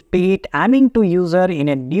vengeful spirit aiming to use her in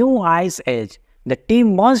a new ice age. The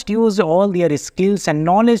team must use all their skills and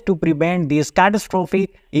knowledge to prevent this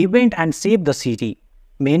catastrophic event and save the city.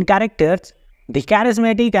 Main characters: the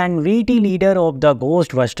charismatic and witty leader of the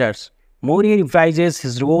Ghostbusters, Murray reprises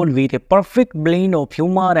his role with a perfect blend of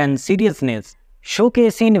humor and seriousness,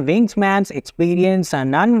 showcasing Wingsman's experience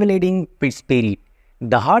and unwavering spirit.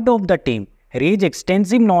 The heart of the team, Ray's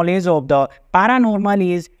extensive knowledge of the paranormal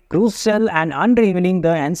is crucial and unraveling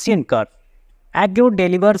the ancient curse. Aykroyd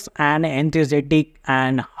delivers an enthusiastic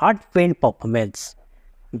and heartfelt performance.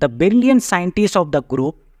 The brilliant scientist of the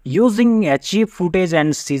group, using achieved footage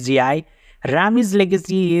and CGI, Rami's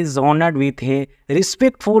legacy is honored with a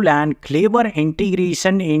respectful and clever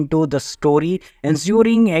integration into the story,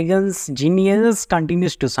 ensuring Egan's genius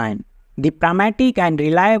continues to shine. The pragmatic and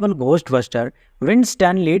reliable Ghostbuster,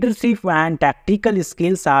 Winston's leadership and tactical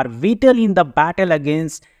skills are vital in the battle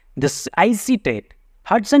against this icy threat.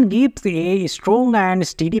 Hudson gives a strong and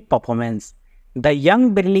steady performance. The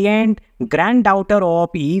young, brilliant granddaughter of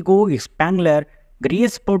Ego Spangler,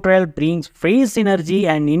 Grace Portrell brings fresh energy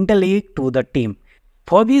and intellect to the team.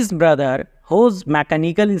 Phoebe's brother, whose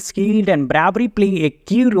mechanical skill and bravery play a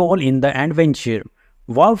key role in the adventure.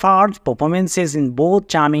 Wolfhard's performances in both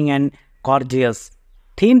charming and gorgeous.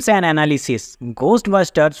 Themes and analysis.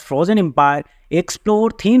 Ghostbusters Frozen Empire explore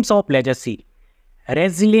themes of legacy,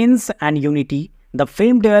 resilience, and unity. The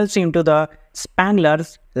film delves into the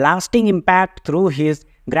Spangler's lasting impact through his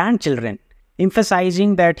grandchildren,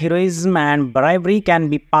 emphasizing that heroism and bravery can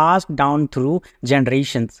be passed down through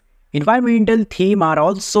generations. Environmental themes are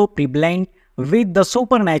also prevalent, with the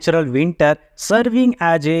supernatural winter serving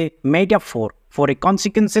as a metaphor for the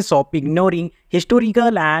consequences of ignoring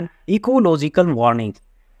historical and ecological warnings.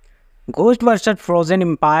 Ghostbusters Frozen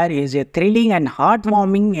Empire is a thrilling and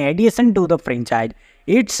heartwarming addition to the franchise.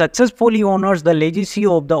 It successfully honors the legacy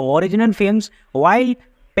of the original films while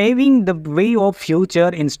paving the way of future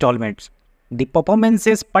installments. The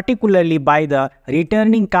performances, particularly by the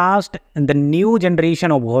returning cast and the new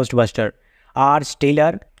generation of Ghostbusters, are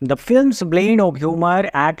stellar. The film's blend of humor,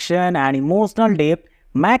 action, and emotional depth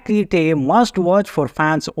make it a must-watch for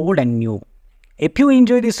fans old and new. If you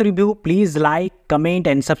enjoy this review, please like, comment,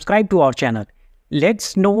 and subscribe to our channel.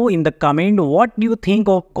 Let's know in the comment what you think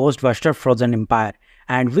of Ghostbusters Frozen Empire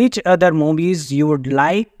and which other movies you would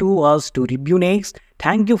like to us to review next.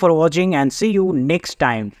 Thank you for watching and see you next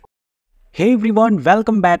time. Hey everyone,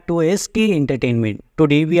 welcome back to SK Entertainment.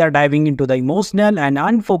 Today we are diving into the emotional and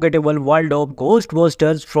unforgettable world of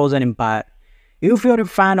Ghostbusters Frozen Empire. If you're a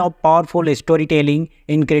fan of powerful storytelling,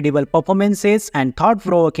 incredible performances, and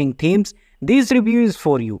thought-provoking themes, this review is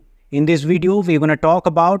for you. In this video, we're gonna talk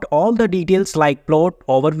about all the details like plot,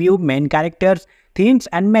 overview, main characters, themes,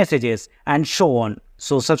 and messages, and so on.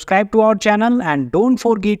 So subscribe to our channel and don't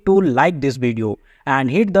forget to like this video and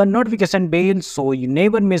hit the notification bell so you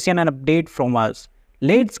never miss an update from us.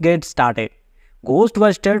 Let's get started.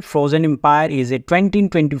 Ghostbusters Frozen Empire is a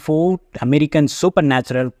 2024 American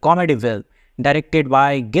supernatural comedy film directed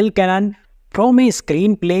by Gil Cannon from a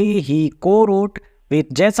screenplay he co-wrote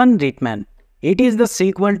with Jason Reitman. It is the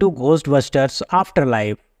sequel to Ghostbusters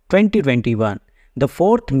Afterlife 2021, the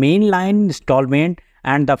fourth mainline installment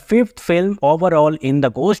and the fifth film overall in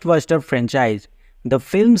the Ghostbusters franchise. The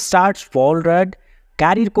film stars Paul Rudd,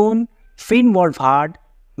 Carrie Coon, Finn Wolfhard,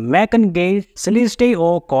 Megan Gage, Celeste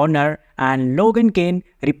O'Connor, and Logan Kane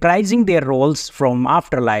reprising their roles from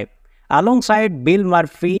Afterlife, alongside Bill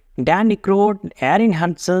Murphy, Dan Aykroyd, Aaron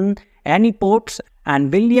Hudson, Annie Potts,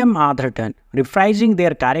 and William Atherton reprising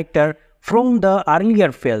their character from the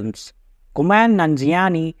earlier films. Kumail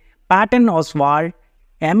Nanjiani, Patton Oswalt,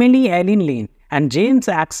 Emily Ellen Lynn, and James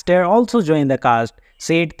Axter also joined the cast.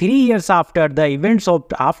 Said 3 years after the events of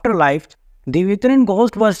Afterlife, the veteran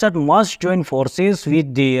Ghostbusters must join forces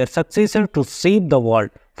with their successor to save the world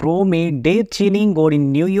from a death-chilling god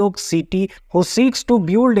in New York City who seeks to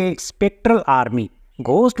build a spectral army.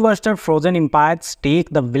 Ghostbusters Frozen Empire takes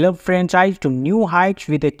the beloved franchise to new heights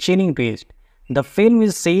with a chilling twist. The film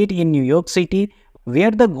is set in New York City,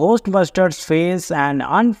 where the Ghostbusters face an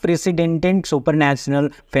unprecedented supernatural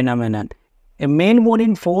phenomenon, a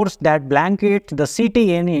malevolent force that blankets the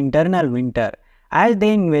city in eternal winter. As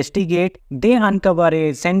they investigate, they uncover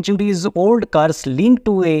a centuries-old curse linked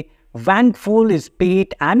to a vengeful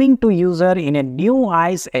spirit aiming to use her in a new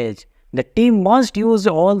ice age. The team must use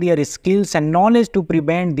all their skills and knowledge to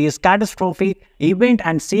prevent this catastrophic event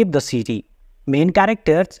and save the city. Main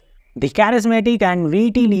characters: the charismatic and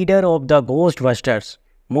witty leader of the Ghostbusters,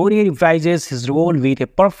 Murray reprises his role with a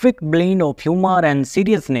perfect blend of humor and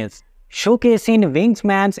seriousness, showcasing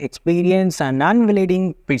Wingsman's experience and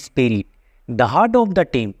unwavering spirit. The heart of the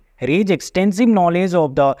team, Ray's extensive knowledge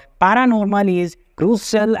of the paranormal is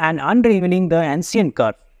crucial and unraveling the ancient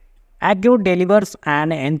curse. Aykroyd delivers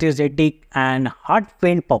an enthusiastic and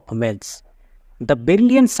heartfelt performance. The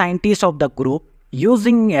brilliant scientist of the group,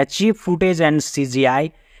 using archive footage and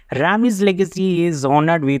CGI, Rami's legacy is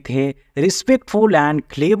honored with a respectful and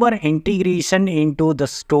clever integration into the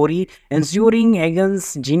story, ensuring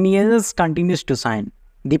Egan's genius continues to shine.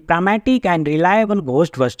 The pragmatic and reliable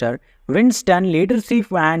Ghostbuster, Winston's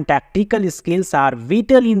leadership and tactical skills are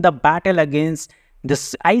vital in the battle against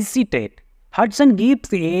this icy threat. Hudson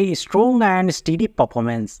gives a strong and steady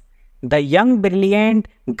performance. The young, brilliant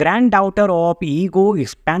granddaughter of Ego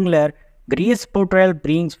Spangler, Grace Portrell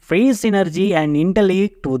brings fresh energy and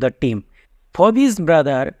intellect to the team. Phoebe's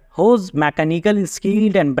brother, whose mechanical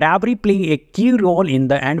skill and bravery play a key role in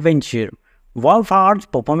the adventure. Wolfhard's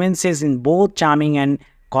performances in both charming and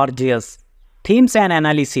gorgeous. Themes and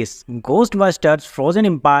analysis. Ghostbusters Frozen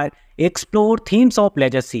Empire explore themes of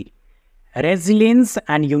legacy, resilience,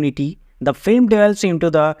 and unity. The film delves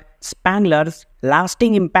into the Spangler's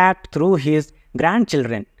lasting impact through his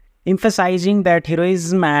grandchildren, emphasizing that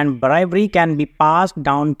heroism and bravery can be passed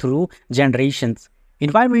down through generations.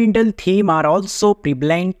 Environmental themes are also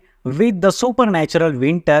prevalent, with the supernatural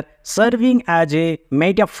winter serving as a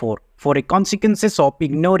metaphor for the consequences of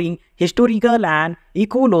ignoring historical and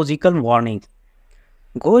ecological warnings.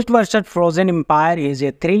 Ghostbusters Frozen Empire is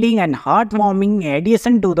a thrilling and heartwarming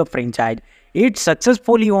addition to the franchise. It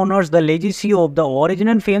successfully honors the legacy of the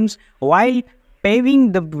original films while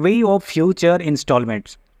paving the way of future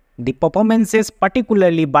installments. The performances,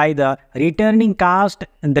 particularly by the returning cast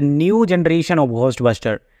and the new generation of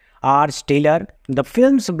Ghostbusters, are stellar. The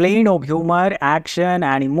film's blend of humor, action,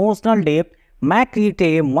 and emotional depth make it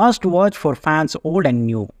a must-watch for fans old and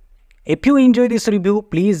new. If you enjoyed this review,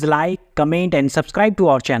 please like, comment, and subscribe to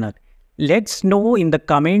our channel. Let's know in the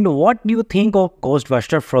comment what you think of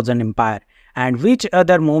Ghostbusters Frozen Empire and which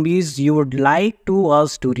other movies you would like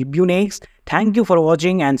us to review next. Thank you for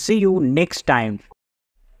watching and see you next time.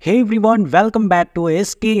 Hey everyone, welcome back to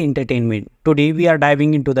SK Entertainment. Today we are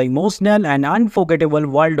diving into the emotional and unforgettable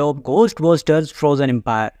world of Ghostbusters Frozen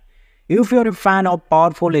Empire. If you're a fan of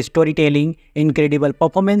powerful storytelling, incredible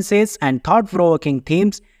performances, and thought-provoking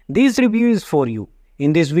themes, this review is for you.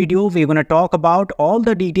 In this video, we're gonna talk about all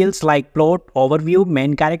the details like plot, overview,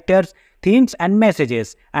 main characters, themes, and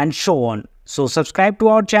messages, and so on. So subscribe to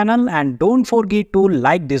our channel and don't forget to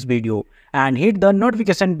like this video and hit the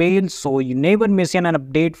notification bell so you never miss an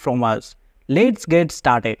update from us. Let's get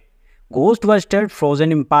started. Ghostbusters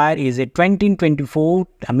Frozen Empire is a 2024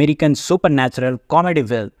 American supernatural comedy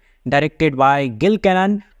film directed by Gil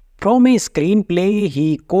Cannon from a screenplay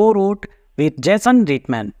he co-wrote with Jason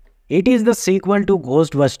Reitman. It is the sequel to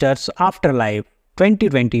Ghostbusters Afterlife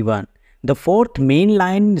 2021, the fourth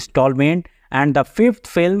mainline installment and the fifth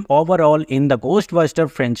film overall in the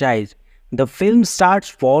Ghostbusters franchise. The film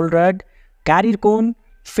stars Paul Rudd, Carrie Coon,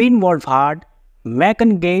 Finn Wolfhard,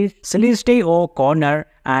 Megan Gage, Celeste O'Connor,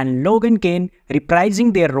 and Logan Kane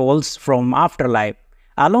reprising their roles from Afterlife,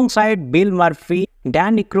 alongside Bill Murphy,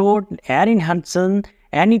 Dan Aykroyd, Aaron Hudson,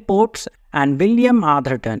 Annie Potts, and William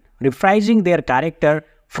Atherton reprising their character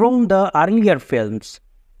from the earlier films.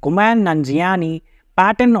 Kumail Nanjiani,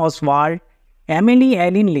 Patton Oswalt, Emily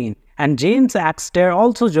Ellen Lynn, and James Axter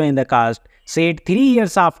also joined the cast. Said 3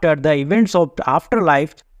 years after the events of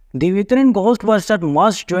Afterlife, the veteran Ghostbusters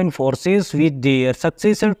must join forces with their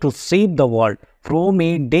successor to save the world from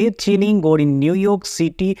a death-chilling god in New York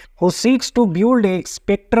City who seeks to build a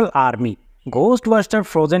spectral army. Ghostbusters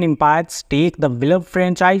Frozen Empire takes the beloved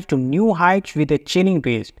franchise to new heights with a chilling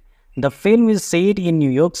twist. The film is set in New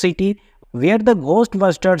York City, where the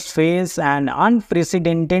Ghostbusters face an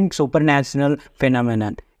unprecedented supernatural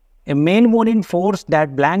phenomenon, a malevolent force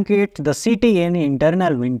that blankets the city in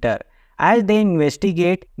eternal winter. As they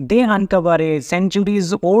investigate, they uncover a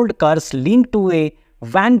centuries-old curse linked to a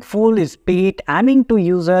vengeful spirit aiming to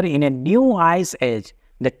use her in a new ice age.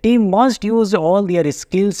 The team must use all their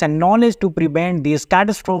skills and knowledge to prevent this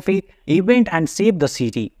catastrophic event and save the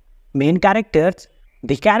city. Main characters: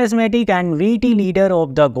 the charismatic and witty leader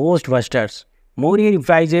of the Ghostbusters, Murray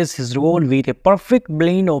reprises his role with a perfect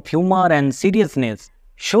blend of humor and seriousness,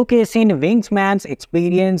 showcasing Wingsman's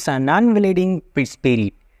experience and unwavering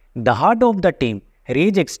spirit. The heart of the team,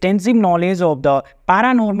 Ray's extensive knowledge of the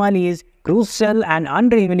paranormal is crucial and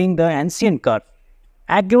unraveling the ancient curse.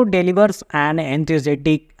 Aykroyd delivers an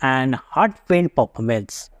enthusiastic and heartfelt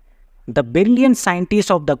performance. The brilliant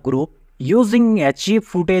scientist of the group, using archive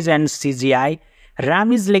footage and CGI,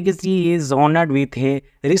 Rami's legacy is honored with a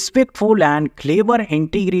respectful and clever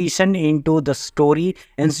integration into the story,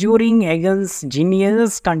 ensuring Egan's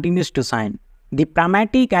genius continues to shine. The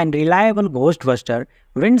pragmatic and reliable Ghostbuster,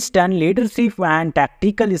 Winston's leadership and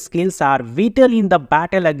tactical skills are vital in the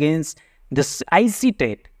battle against this icy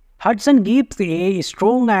threat. Hudson gives a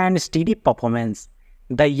strong and steady performance.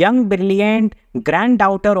 The young, brilliant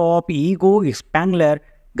granddaughter of Ego Spangler,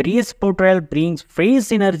 Grace Portrell, brings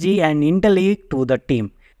fresh energy and intellect to the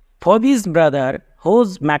team. Phoebe's brother,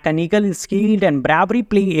 whose mechanical skill and bravery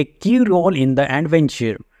play a key role in the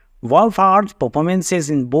adventure. Wolfhard's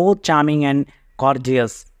performances in both charming and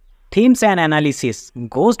gorgeous. Themes and analysis.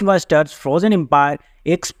 Ghostbusters Frozen Empire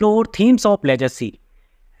explore themes of legacy,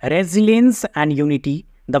 resilience, and unity.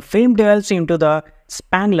 The film delves into the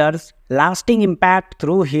Spangler's lasting impact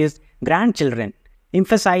through his grandchildren,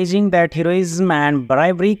 emphasizing that heroism and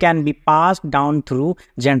bravery can be passed down through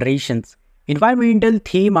generations. Environmental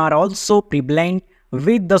themes are also prevalent,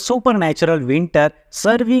 with the supernatural winter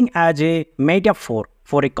serving as a metaphor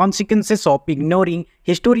for the consequences of ignoring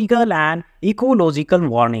historical and ecological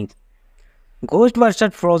warnings.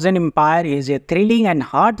 Ghostbusters Frozen Empire is a thrilling and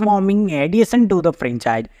heartwarming addition to the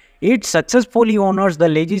franchise. It successfully honors the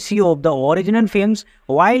legacy of the original films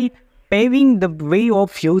while paving the way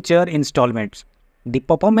of future installments. The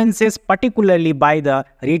performances, particularly by the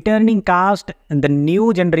returning cast and the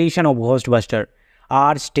new generation of Ghostbusters,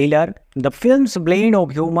 are stellar. The film's blend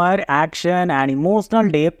of humor, action, and emotional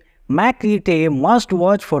depth make it a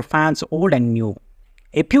must-watch for fans old and new.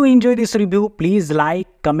 If you enjoy this review, please like,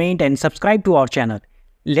 comment and subscribe to our channel.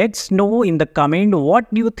 Let's know in the comment what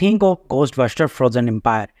you think of Ghostbusters Frozen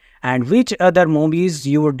Empire and which other movies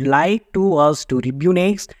you would like to us to review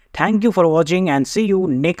next. Thank you for watching and see you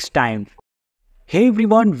next time. Hey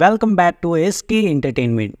everyone, welcome back to SK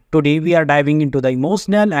Entertainment. Today we are diving into the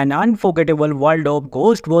emotional and unforgettable world of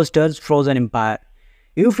Ghostbusters Frozen Empire.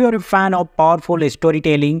 If you're a fan of powerful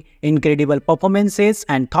storytelling, incredible performances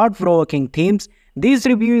and thought-provoking themes, this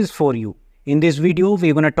review is for you. In this video,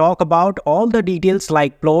 we're gonna talk about all the details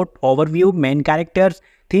like plot, overview, main characters,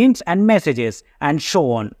 themes and messages and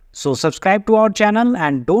so on. So subscribe to our channel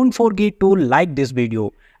and don't forget to like this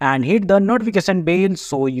video and hit the notification bell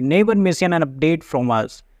so you never miss an update from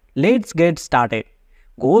us. Let's get started.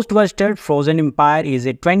 Ghostbusters Frozen Empire is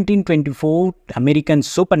a 2024 American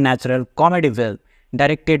supernatural comedy film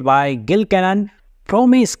directed by Gil Cannon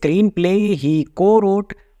from a screenplay he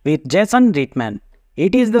co-wrote with Jason Reitman.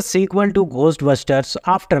 It is the sequel to Ghostbusters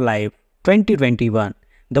Afterlife 2021,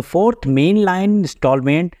 the fourth mainline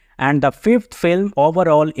installment and the fifth film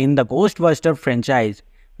overall in the Ghostbusters franchise.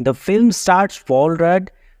 The film stars Paul Rudd,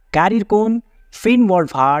 Carrie Coon, Finn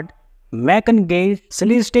Wolfhard, Megan Gay,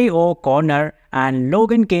 Celeste O'Connor and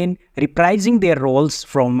Logan Kane reprising their roles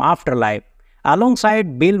from Afterlife,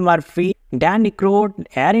 alongside Bill Murphy, Dan Aykroyd,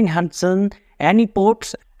 Aaron Hudson, Annie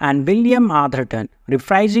Potts and William Atherton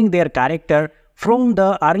reprising their character from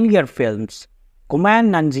the earlier films. Kumail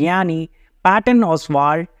Nanjiani, Patton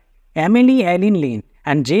Oswalt, Emily Ellen Lynn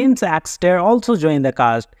and James Axter also joined the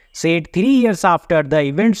cast. Said 3 years after the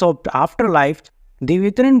events of Afterlife, the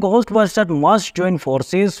veteran Ghostbusters must join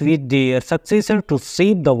forces with their successor to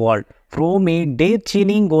save the world from a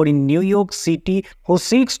death-chilling god in New York City who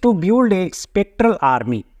seeks to build a spectral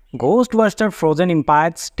army. Ghostbusters Frozen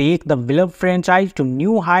Empire takes the beloved franchise to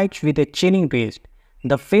new heights with a chilling twist.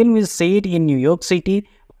 The film is set in New York City,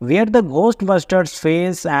 where the Ghostbusters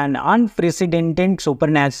face an unprecedented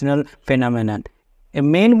supernatural phenomenon, a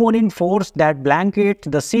malevolent force that blankets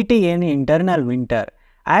the city in eternal winter.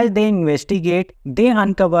 As they investigate, they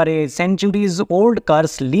uncover a centuries-old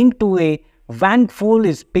curse linked to a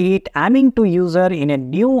vengeful spirit aiming to use her in a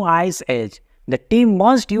new ice age. The team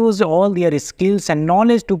must use all their skills and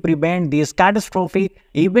knowledge to prevent this catastrophic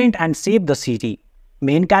event and save the city.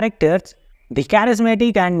 Main characters: the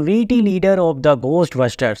charismatic and witty leader of the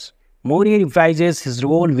Ghostbusters, Murray reprises his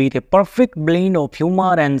role with a perfect blend of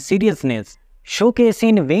humor and seriousness,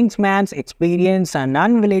 showcasing Wingsman's experience and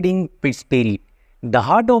unwavering spirit. The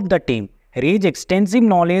heart of the team, Ray's extensive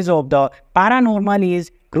knowledge of the paranormal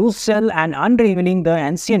is crucial and unraveling the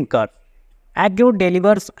ancient curse. Aykroyd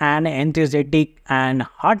delivers an enthusiastic and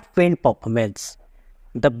heartfelt performance.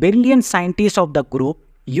 The brilliant scientist of the group,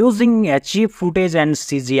 using archive footage and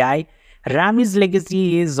CGI, Rami's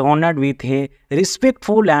legacy is honored with a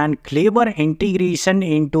respectful and clever integration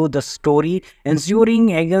into the story, ensuring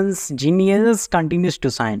Egan's genius continues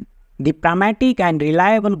to shine. The pragmatic and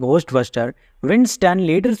reliable Ghostbuster, Winston's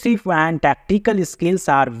leadership and tactical skills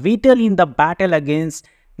are vital in the battle against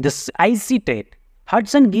this icy threat.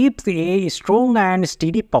 Hudson gives a strong and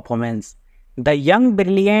steady performance. The young,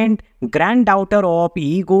 brilliant granddaughter of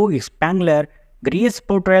Ego Spangler, Grace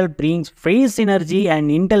Portrell brings fresh energy and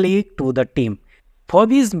intellect to the team.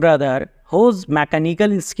 Phoebe's brother, whose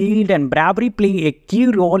mechanical skill and bravery play a key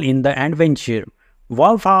role in the adventure.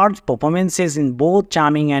 Wolfhard's performances in both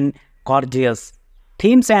charming and gorgeous.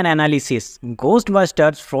 Themes and analysis.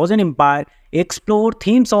 Ghostbusters Frozen Empire explore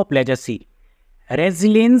themes of legacy,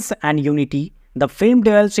 resilience and unity. The film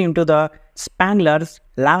delves into the Spangler's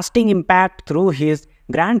lasting impact through his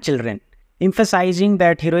grandchildren, emphasizing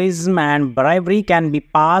that heroism and bravery can be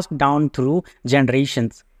passed down through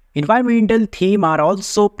generations. Environmental themes are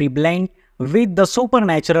also prevalent, with the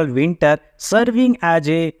supernatural winter serving as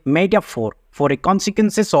a metaphor for the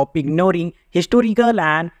consequences of ignoring historical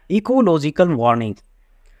and ecological warnings.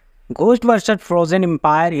 Ghostbusters Frozen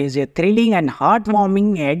Empire is a thrilling and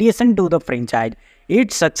heartwarming addition to the franchise.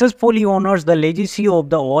 It successfully honors the legacy of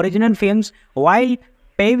the original films while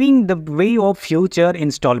paving the way of future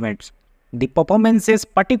installments. The performances,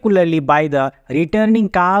 particularly by the returning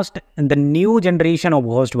cast and the new generation of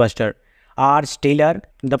Ghostbusters, are stellar.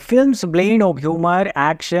 The film's blend of humor,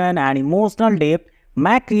 action, and emotional depth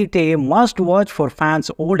make it a must-watch for fans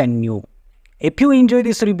old and new. If you enjoy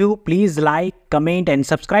this review, please like, comment, and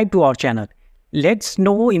subscribe to our channel. Let's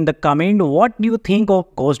know in the comment what you think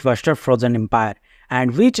of Ghostbusters Frozen Empire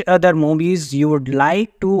and which other movies you would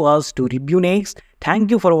like to us to review next.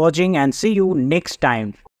 Thank you for watching and see you next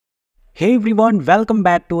time. Hey everyone, welcome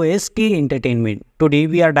back to SK Entertainment. Today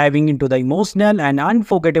we are diving into the emotional and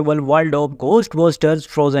unforgettable world of Ghostbusters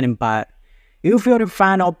Frozen Empire. If you're a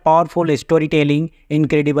fan of powerful storytelling,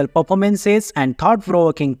 incredible performances, and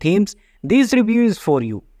thought-provoking themes, this review is for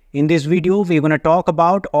you. In this video, we're gonna talk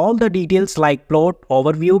about all the details like plot,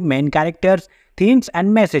 overview, main characters, themes,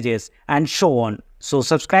 and messages, and so on. So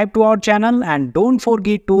subscribe to our channel and don't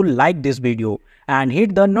forget to like this video and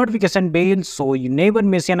hit the notification bell so you never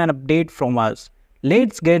miss an update from us.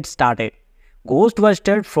 Let's get started.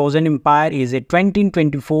 Ghostbusters Frozen Empire is a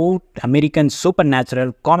 2024 American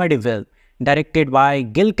supernatural comedy film directed by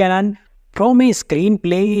Gil Cannon from a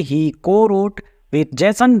screenplay he co-wrote with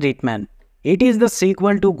Jason Reitman. It is the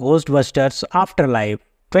sequel to Ghostbusters Afterlife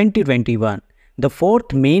 2021, the fourth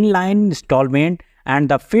mainline installment and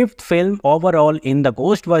the fifth film overall in the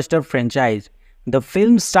Ghostbusters franchise. The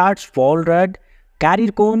film stars Paul Rudd,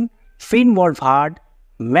 Carrie Coon, Finn Wolfhard,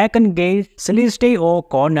 Megan Gage, Celeste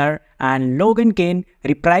O'Connor, and Logan Kane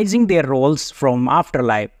reprising their roles from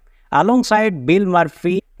Afterlife, alongside Bill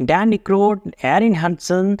Murphy, Dan Aykroyd, Erin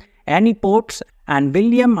Hudson, Annie Potts, and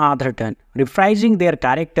William Atherton reprising their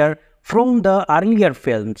character from the earlier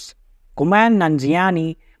films. Kumail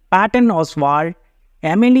Nanjiani, Patton Oswalt,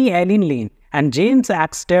 Emily Ellen Lynn, and James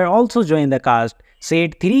Axter also joined the cast.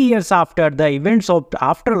 Said 3 years after the events of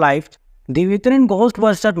Afterlife, the veteran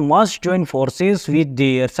Ghostbusters must join forces with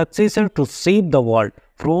their successor to save the world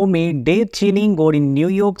from a death-chilling god in New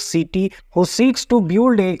York City who seeks to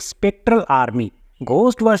build a spectral army.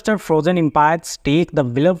 Ghostbusters Frozen Empire takes the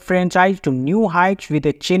beloved franchise to new heights with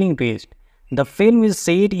a chilling twist. The film is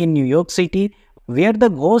set in New York City, where the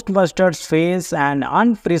Ghostbusters face an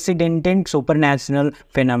unprecedented supernatural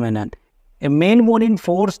phenomenon, a malevolent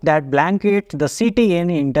force that blankets the city in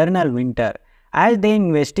eternal winter. As they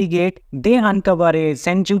investigate, they uncover a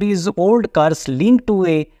centuries-old curse linked to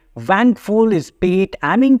a vengeful spirit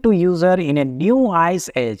aiming to use her in a new ice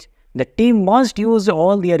age. The team must use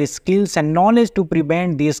all their skills and knowledge to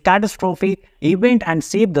prevent this catastrophic event and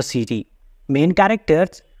save the city. Main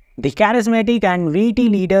characters: the charismatic and witty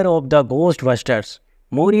leader of the Ghostbusters,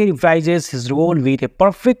 Murray reprises his role with a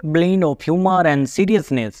perfect blend of humor and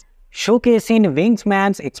seriousness, showcasing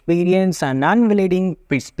Wingsman's experience and unwavering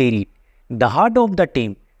spirit. The heart of the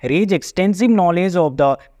team, Ray's extensive knowledge of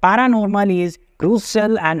the paranormal is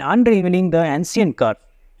crucial and unraveling the ancient curse.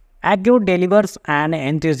 Aykroyd delivers an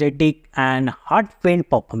enthusiastic and heartfelt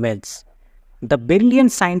performance. The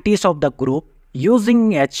brilliant scientist of the group,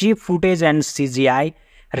 using archive footage and CGI,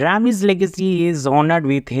 Rami's legacy is honored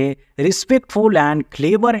with a respectful and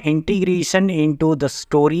clever integration into the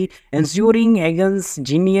story, ensuring Egan's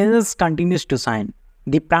genius continues to shine.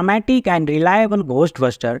 The pragmatic and reliable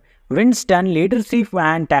Ghostbuster, Winston's leadership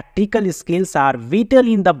and tactical skills are vital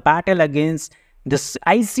in the battle against this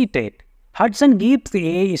icy threat. Hudson gives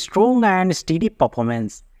a strong and steady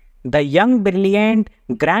performance. The young, brilliant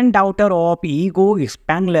granddaughter of Ego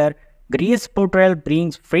Spangler, Grace Portrell,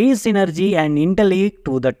 brings fresh energy and intellect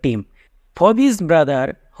to the team. Phoebe's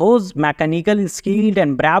brother, whose mechanical skill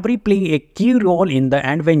and bravery play a key role in the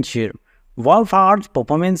adventure. Wolfhard's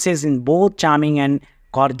performances in both charming and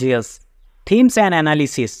gorgeous. Themes and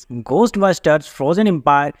analysis: Ghostbusters Frozen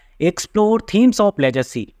Empire explore themes of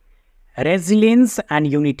legacy, resilience,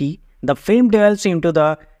 and unity. The film delves into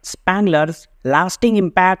the Spangler's lasting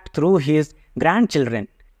impact through his grandchildren,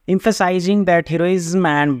 emphasizing that heroism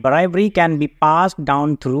and bravery can be passed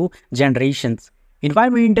down through generations.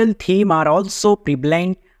 Environmental themes are also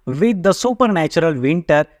prevalent, with the supernatural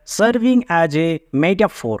winter serving as a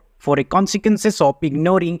metaphor for the consequences of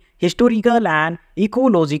ignoring historical and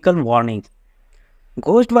ecological warnings.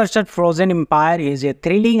 Ghostbusters Frozen Empire is a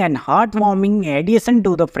thrilling and heartwarming addition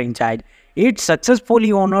to the franchise. It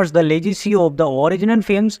successfully honors the legacy of the original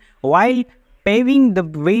films while paving the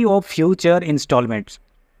way of future installments.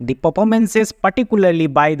 The performances, particularly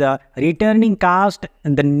by the returning cast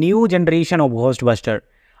and the new generation of Ghostbusters,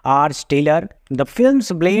 are stellar. The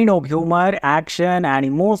film's blend of humor, action, and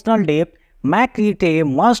emotional depth make it a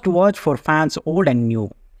must-watch for fans old and new.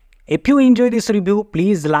 If you enjoy this review,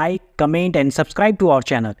 please like, comment, and subscribe to our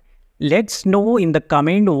channel. Let's know in the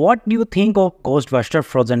comment what you think of Ghostbusters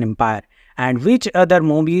Frozen Empire and which other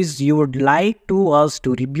movies you would like to us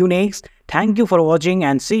to review next. Thank you for watching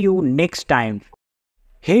and see you next time.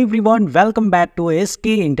 Hey everyone, welcome back to SK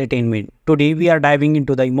Entertainment. Today we are diving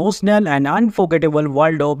into the emotional and unforgettable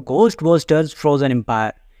world of Ghostbusters Frozen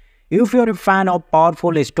Empire. If you're a fan of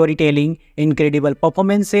powerful storytelling, incredible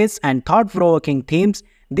performances, and thought-provoking themes,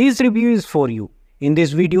 this review is for you. In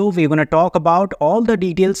this video, we're gonna talk about all the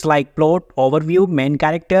details like plot, overview, main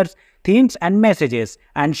characters, themes, and messages,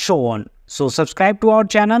 and so on. So subscribe to our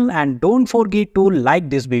channel and don't forget to like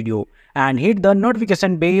this video and hit the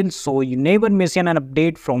notification bell so you never miss an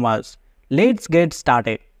update from us. Let's get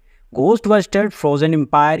started. Ghostbusters Frozen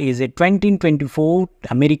Empire is a 2024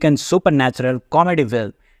 American supernatural comedy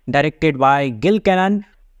film directed by Gil Cannon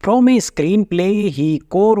from a screenplay he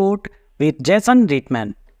co-wrote with Jason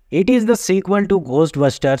Reitman. It is the sequel to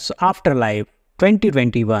Ghostbusters Afterlife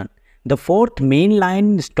 2021, the fourth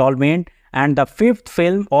mainline installment and the fifth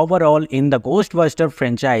film overall in the Ghostbusters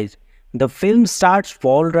franchise. The film stars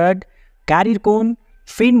Paul Rudd, Carrie Coon,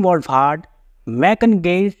 Finn Wolfhard, Megan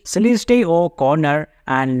Gage, Celeste O'Connor,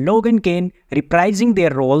 and Logan Kane reprising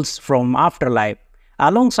their roles from Afterlife,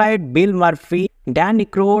 alongside Bill Murphy, Dan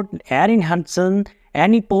Aykroyd, Erin Hudson,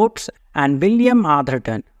 Annie Potts, and William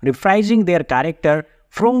Atherton reprising their character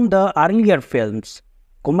from the earlier films.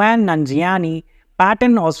 Kumail Nanjiani,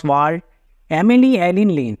 Patton Oswalt, Emily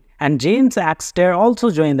Ellen Lynn, and James Axter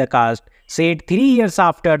also joined the cast. Said 3 years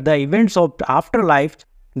after the events of Afterlife,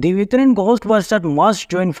 the veteran Ghostbusters must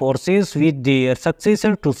join forces with their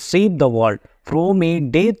successor to save the world from a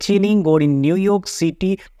death-chilling god in New York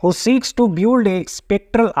City who seeks to build a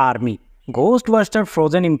spectral army. Ghostbusters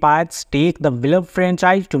Frozen Empire takes the beloved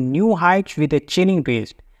franchise to new heights with a chilling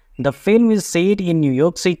twist. The film is set in New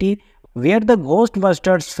York City, where the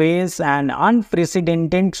Ghostbusters face an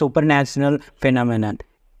unprecedented supernatural phenomenon,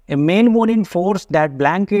 a malevolent force that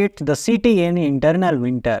blankets the city in eternal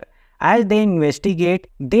winter. As they investigate,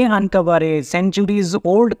 they uncover a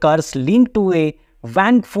centuries-old curse linked to a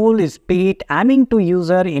vengeful spirit aiming to use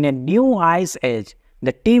her in a new ice age.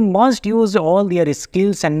 The team must use all their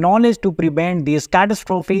skills and knowledge to prevent this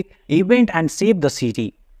catastrophic event and save the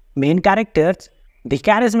city. Main characters: the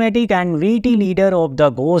charismatic and witty leader of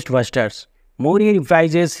the Ghostbusters, Murray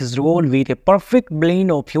reprises his role with a perfect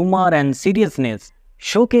blend of humor and seriousness,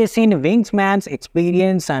 showcasing Wingsman's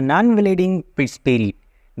experience and unwavering spirit.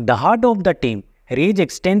 The heart of the team, Ray's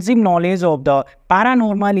extensive knowledge of the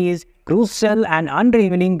paranormal is crucial and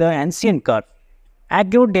unraveling the ancient curse.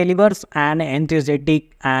 Aykroyd delivers an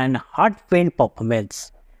enthusiastic and heartfelt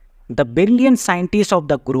performance. The brilliant scientist of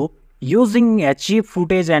the group, using archive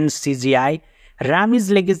footage and CGI, Rami's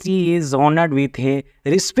legacy is honored with a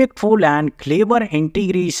respectful and clever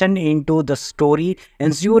integration into the story,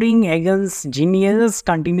 ensuring Egan's genius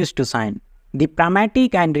continues to shine. The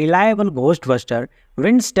pragmatic and reliable Ghostbuster,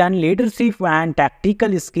 Winston's leadership and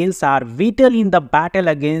tactical skills are vital in the battle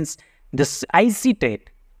against this icy threat.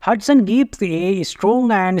 Hudson gives a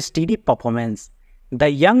strong and steady performance. The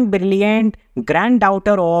young, brilliant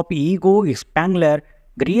granddaughter of Ego Spangler,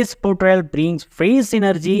 Grace Portrell brings fresh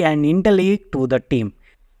energy and intellect to the team.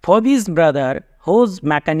 Phoebe's brother, whose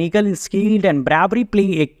mechanical skill and bravery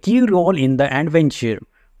play a key role in the adventure.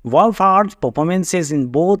 Wolfhard's performances in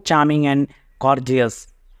both charming and gorgeous.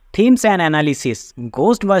 Themes and analysis.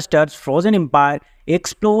 Ghostbusters Frozen Empire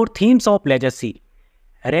explore themes of legacy,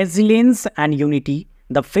 resilience, and unity.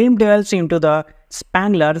 The film delves into the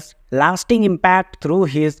Spangler's lasting impact through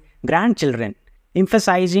his grandchildren,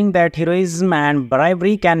 emphasizing that heroism and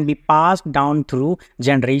bravery can be passed down through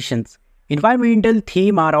generations. Environmental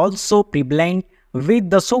themes are also prevalent, with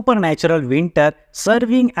the supernatural winter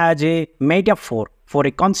serving as a metaphor for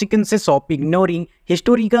the consequences of ignoring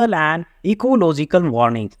historical and ecological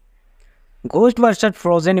warnings. Ghostbusters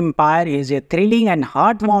Frozen Empire is a thrilling and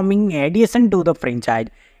heartwarming addition to the franchise.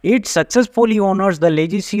 It successfully honors the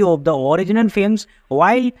legacy of the original films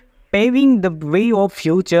while paving the way of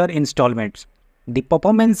future installments. The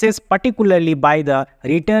performances, particularly by the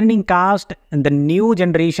returning cast and the new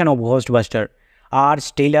generation of Ghostbusters, are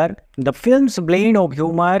stellar. The film's blend of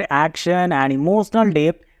humor, action, and emotional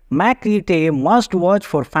depth make it a must-watch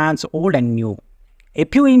for fans old and new.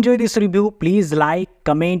 If you enjoyed this review, please like,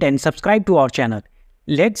 comment, and subscribe to our channel.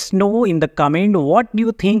 Let's know in the comment what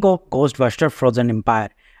you think of Ghostbusters Frozen Empire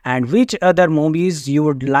and which other movies you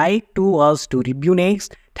would like us to review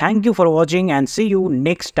next. Thank you for watching and see you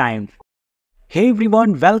next time. Hey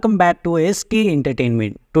everyone, welcome back to SK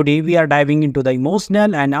Entertainment. Today we are diving into the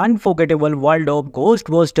emotional and unforgettable world of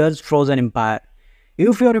Ghostbusters Frozen Empire.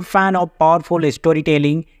 If you're a fan of powerful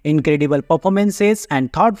storytelling, incredible performances,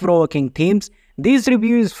 and thought-provoking themes, this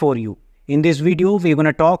review is for you. In this video, we're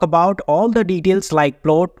gonna talk about all the details like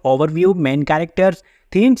plot, overview, main characters,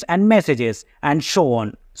 themes and messages and so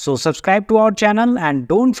on. So subscribe to our channel and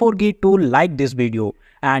don't forget to like this video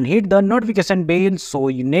and hit the notification bell so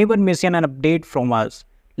you never miss an update from us.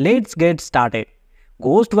 Let's get started.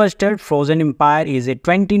 Ghostbusters Frozen Empire is a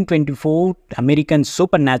 2024 American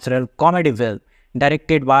supernatural comedy film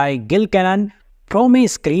directed by Gil Cannon from a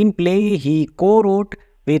screenplay he co-wrote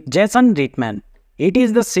with Jason Reitman. It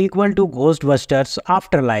is the sequel to Ghostbusters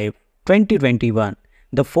Afterlife 2021,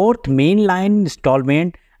 the fourth mainline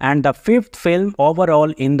installment and the fifth film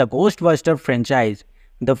overall in the Ghostbusters franchise.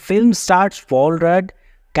 The film stars Paul Rudd,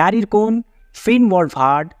 Carrie Coon, Finn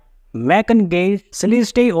Wolfhard, Megan Gage,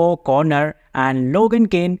 Celeste O'Connor and Logan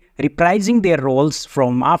Kane reprising their roles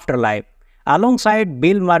from Afterlife, alongside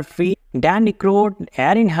Bill Murphy, Dan Aykroyd,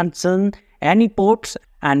 Erin Hudson, Annie Potts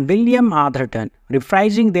and William Atherton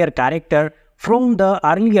reprising their character from the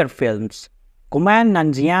earlier films. Kumail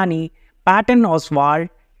Nanjiani, Patton Oswalt,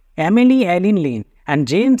 Emily Ellen Lynn and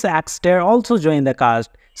James Axter also joined the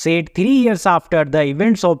cast. Said 3 years after the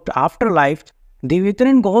events of Afterlife, the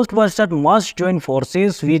veteran Ghostbusters must join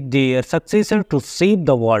forces with their successor to save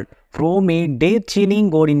the world from a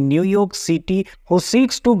death-chilling god in New York City who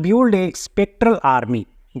seeks to build a spectral army.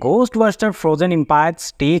 Ghostbusters Frozen Empire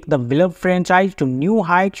takes the beloved franchise to new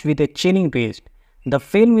heights with a chilling twist. The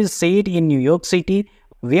film is set in New York City,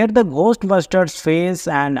 where the Ghostbusters face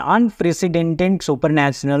an unprecedented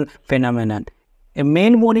supernatural phenomenon, a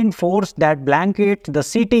malevolent force that blankets the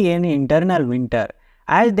city in eternal winter.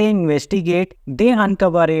 As they investigate, they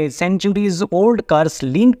uncover a centuries-old curse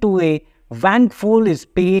linked to a vengeful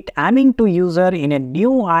spirit aiming to use her in a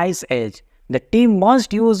new ice age. The team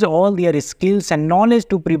must use all their skills and knowledge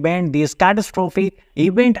to prevent this catastrophic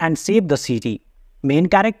event and save the city. Main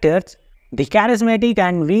characters: the charismatic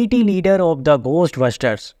and witty leader of the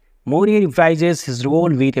Ghostbusters, Murray reprises his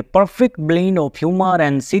role with a perfect blend of humor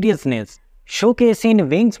and seriousness, showcasing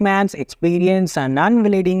Wingsman's experience and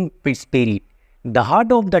unwavering spirit. The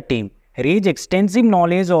heart of the team, Ray's extensive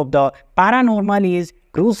knowledge of the paranormal is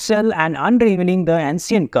crucial and unraveling the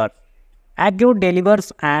ancient curse. Aykroyd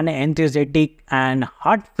delivers an enthusiastic and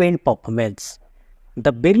heartfelt performance.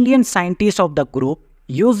 The brilliant scientist of the group,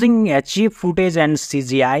 using archive footage and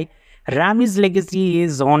CGI, Rami's legacy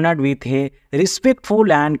is honored with a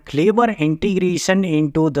respectful and clever integration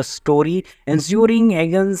into the story, ensuring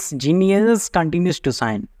Egan's genius continues to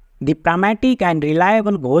shine. The pragmatic and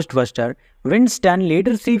reliable Ghostbuster, Winston's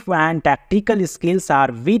leadership and tactical skills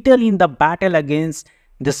are vital in the battle against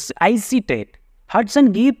this icy threat.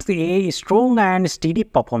 Hudson gives a strong and steady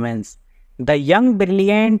performance. The young,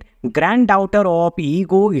 brilliant granddaughter of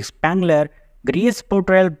Ego Spangler, Grace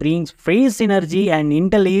Portrell brings fresh energy and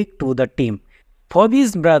intellect to the team.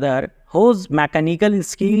 Phoebe's brother, whose mechanical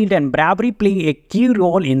skill and bravery play a key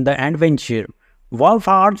role in the adventure.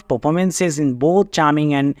 Wolfhard's performances in both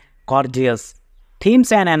charming and gorgeous.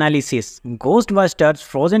 Themes and analysis: Ghostbusters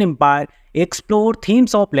Frozen Empire explore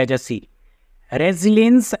themes of legacy,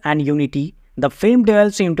 resilience and unity. The film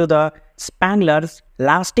delves into the Spangler's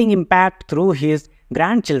lasting impact through his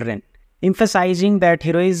grandchildren, emphasizing that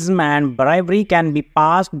heroism and bravery can be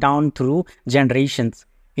passed down through generations.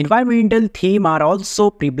 Environmental themes are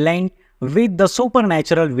also prevalent, with the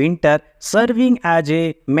supernatural winter serving as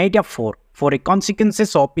a metaphor for the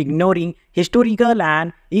consequences of ignoring historical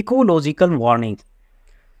and ecological warnings.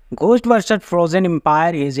 Ghostbusters Frozen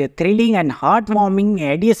Empire is a thrilling and heartwarming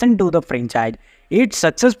addition to the franchise. It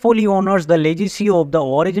successfully honors the legacy of the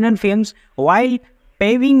original films while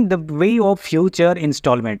paving the way of future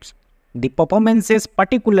installments. The performances,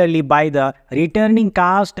 particularly by the returning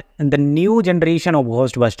cast and the new generation of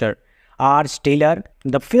Ghostbusters, are stellar.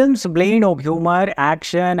 The film's blend of humor,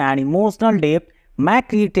 action, and emotional depth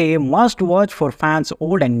make it a must-watch for fans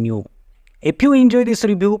old and new. If you enjoy this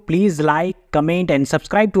review, please like, comment, and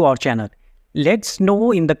subscribe to our channel. Let's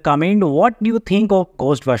know in the comment what you think of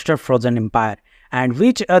Ghostbusters Frozen Empire and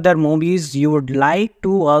which other movies you would like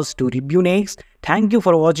us to review next. Thank you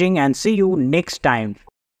for watching and see you next time.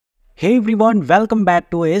 Hey everyone, welcome back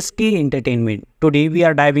to SK Entertainment. Today we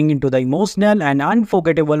are diving into the emotional and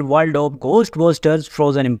unforgettable world of Ghostbusters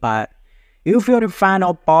Frozen Empire. If you're a fan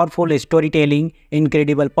of powerful storytelling,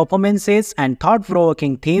 incredible performances, and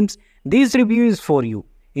thought-provoking themes, this review is for you.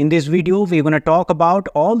 In this video, we're gonna talk about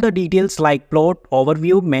all the details like plot,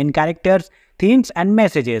 overview, main characters, themes, and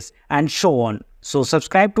messages, and so on. So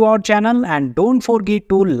subscribe to our channel and don't forget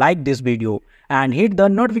to like this video and hit the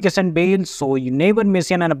notification bell so you never miss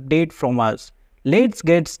an update from us. Let's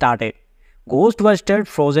get started. Ghostbusters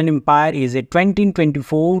Frozen Empire is a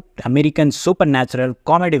 2024 American supernatural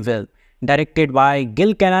comedy film directed by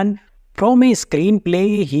Gil Cannon From a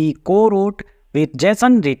screenplay he co-wrote with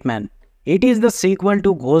Jason Reitman. It is the sequel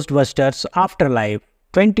to Ghostbusters Afterlife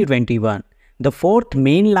 2021, the fourth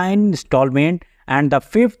mainline installment and the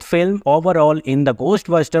fifth film overall in the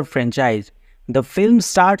Ghostbuster franchise. The film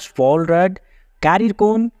stars Wolfhard, Carrie,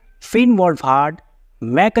 Coon, Finn Wolfhard,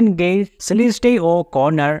 Megan Gage, Celeste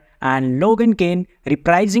O'Connor, and Logan Kane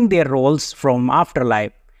reprising their roles from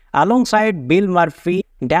Afterlife, alongside Bill Murphy,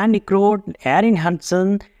 Dan Aykroyd, Aaron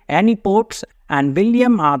Hudson, Annie Potts, and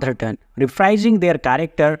William Atherton, reprising their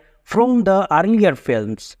character from the earlier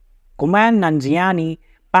films. Kumail Nanjiani,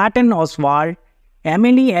 Patton Oswalt,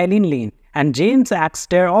 Emily Ellen Lynn, and James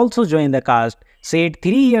Axter also joined the cast. Said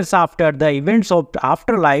 3 years after the events of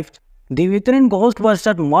Afterlife, the veteran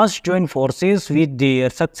Ghostbuster must join forces with their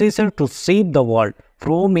successor to save the world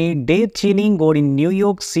from a death-chilling god in New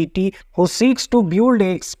York City who seeks to build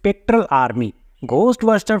a spectral army.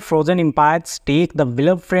 Ghostbusters Frozen Empires take the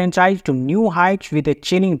beloved franchise to new heights with a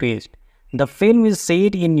chilling twist. The film is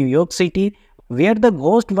set in New York City, where the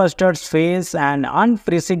Ghostbusters face an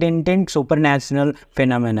unprecedented supernatural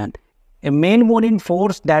phenomenon, a malevolent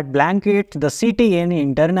force that blankets the city in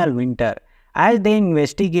eternal winter. As they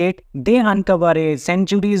investigate, they uncover a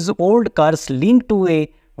centuries-old curse linked to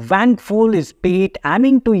a vengeful spirit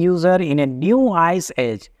aiming to use her in a new ice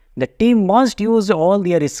age. The team must use all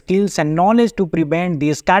their skills and knowledge to prevent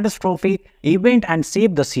this catastrophic event and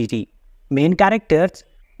save the city. Main characters: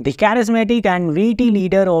 the charismatic and witty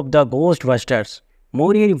leader of the Ghostbusters,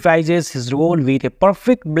 Murray reprises his role with a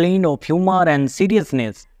perfect blend of humor and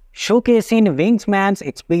seriousness, showcasing Wingsman's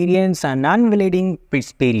experience and unwavering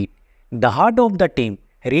spirit. The heart of the team,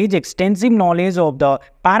 Ray's extensive knowledge of the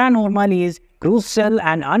paranormal is crucial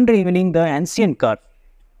and unraveling the ancient curse.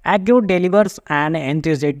 Aykroyd delivers an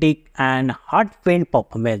enthusiastic and heartfelt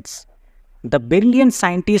performance. The brilliant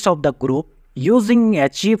scientist of the group, using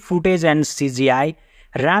archive footage and CGI,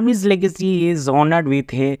 Rami's legacy is honored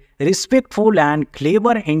with a respectful and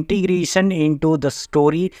clever integration into the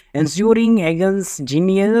story, ensuring Egan's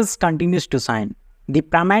genius continues to shine. The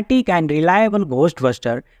pragmatic and reliable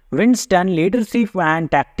Ghostbuster, Winston's leadership and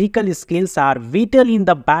tactical skills are vital in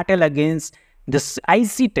the battle against this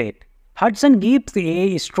icy threat. Hudson gives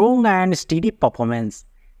a strong and steady performance.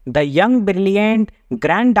 The young, brilliant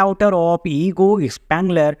granddaughter of Ego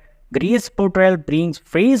Spangler, Grace Portrell, brings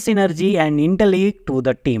fresh energy and intellect to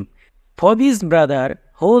the team. Phoebe's brother,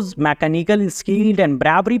 whose mechanical skill and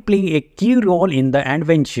bravery play a key role in the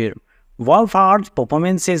adventure. Wolfhard's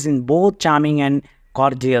performances in both charming and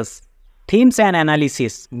gorgeous. Themes and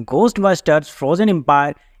analysis: Ghostbusters Frozen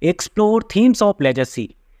Empire explore themes of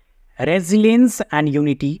legacy, resilience, and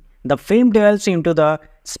unity. The film delves into the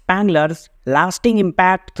Spangler's lasting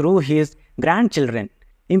impact through his grandchildren,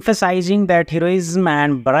 emphasizing that heroism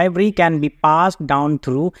and bravery can be passed down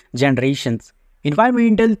through generations.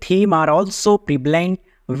 Environmental themes are also prevalent,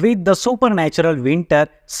 with the supernatural winter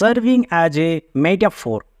serving as a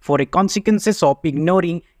metaphor for the consequences of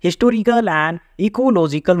ignoring historical and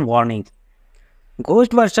ecological warnings.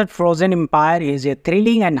 Ghostbusters Frozen Empire is a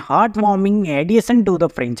thrilling and heartwarming addition to the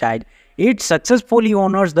franchise. It successfully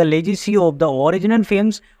honors the legacy of the original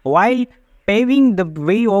films while paving the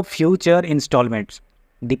way of future installments.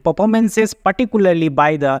 The performances, particularly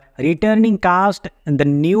by the returning cast and the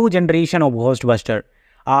new generation of Ghostbusters,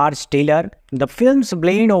 are stellar. The film's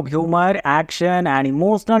blend of humor, action, and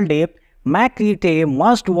emotional depth make it a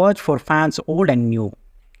must-watch for fans old and new.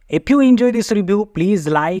 If you enjoy this review, please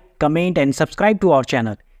like, comment, and subscribe to our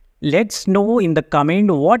channel. Let's know in the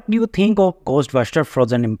comment what you think of Ghostbusters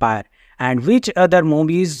Frozen Empire and which other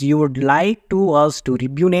movies you would like to us to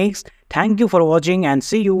review next. Thank you for watching and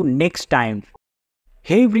see you next time.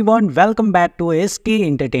 Hey everyone, welcome back to SK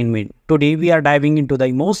Entertainment. Today we are diving into the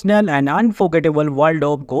emotional and unforgettable world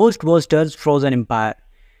of Ghostbusters Frozen Empire.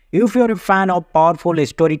 If you're a fan of powerful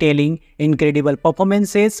storytelling, incredible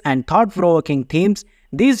performances, and thought-provoking themes,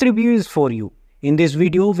 this review is for you. In this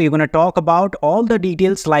video, we're gonna talk about all the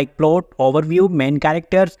details like plot, overview, main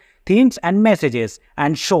characters, themes, and messages,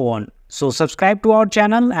 and so on. So subscribe to our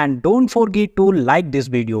channel and don't forget to like this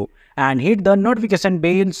video and hit the notification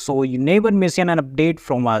bell so you never miss an update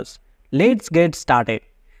from us. Let's get started.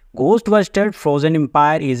 Ghostbusters Frozen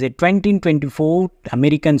Empire is a 2024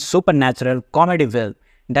 American supernatural comedy film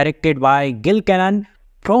directed by Gil Cannon.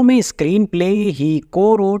 From a screenplay he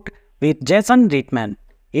co-wrote with Jason Reitman.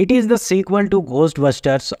 It is the sequel to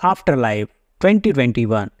Ghostbusters Afterlife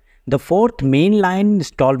 2021, the fourth mainline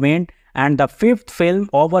installment and the fifth film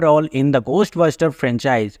overall in the Ghostbusters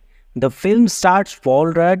franchise. The film stars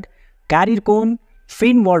Wolfhard, Carrie, Coon,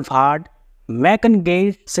 Finn Wolfhard, Megan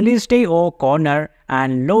Gage, Celeste O'Connor,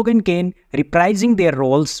 and Logan Kane reprising their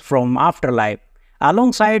roles from Afterlife,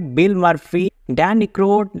 alongside Bill Murphy, Dan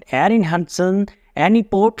Aykroyd, Erin Hudson, Annie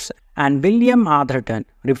Potts, and William Atherton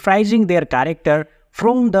reprising their character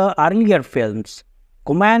from the earlier films.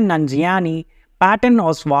 Kumail Nanjiani, Patton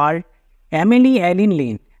Oswalt, Emily Ellen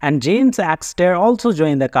Lynn, and James Axter also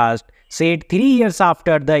joined the cast. Said 3 years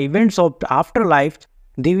after the events of Afterlife,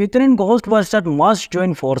 the veteran Ghostbusters must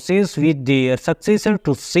join forces with their successor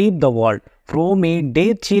to save the world from a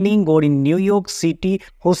death-chilling god in New York City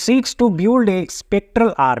who seeks to build a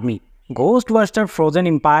spectral army. Ghostbusters Frozen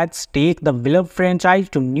Empires take the beloved franchise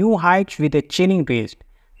to new heights with a chilling twist.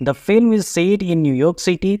 The film is set in New York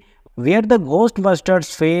City, where the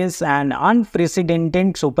Ghostbusters face an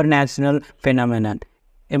unprecedented supernatural phenomenon,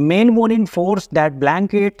 a malevolent force that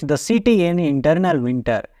blankets the city in eternal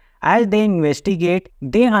winter. As they investigate,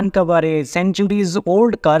 they uncover a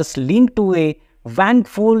centuries-old curse linked to a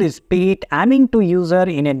vengeful spirit aiming to use her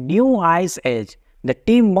in a new ice age. The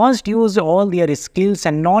team must use all their skills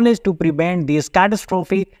and knowledge to prevent this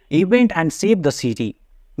catastrophic event and save the city.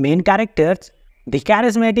 Main characters: the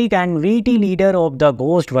charismatic and witty leader of the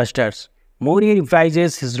Ghostbusters, Murray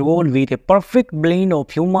reprises his role with a perfect blend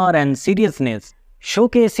of humor and seriousness,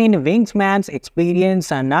 showcasing Wingsman's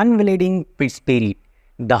experience and unwavering spirit.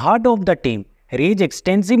 The heart of the team, Ray's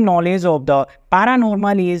extensive knowledge of the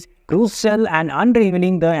paranormal is crucial and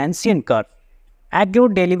unraveling the ancient curse.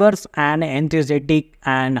 Aykroyd delivers an enthusiastic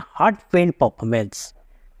and heartfelt performance.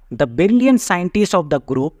 The brilliant scientist of the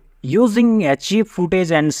group, using achieved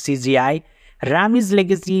footage and CGI, Rami's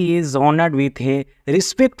legacy is honored with a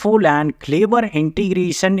respectful and clever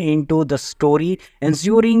integration into the story,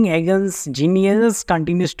 ensuring Egan's genius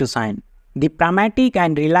continues to shine. The pragmatic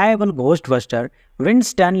and reliable Ghostbuster,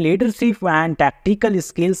 Winston's leadership and tactical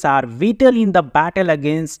skills are vital in the battle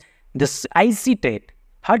against this icy threat.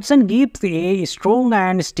 Hudson gives a strong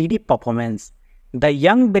and steady performance. The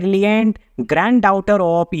young, brilliant granddaughter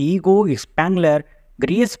of Ego Spangler,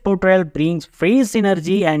 Grace Portrell, brings fresh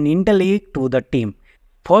energy and intellect to the team.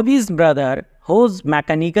 Phoebe's brother, whose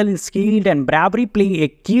mechanical skill and bravery play a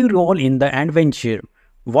key role in the adventure.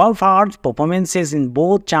 Wolfhard's performances in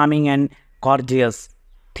both charming and gorgeous.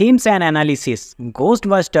 Themes and analysis: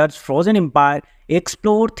 Ghostbusters Frozen Empire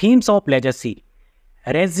explore themes of legacy,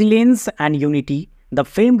 resilience, and unity. The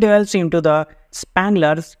film delves into the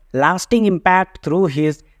Spangler's lasting impact through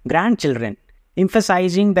his grandchildren,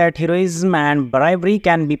 emphasizing that heroism and bravery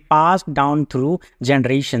can be passed down through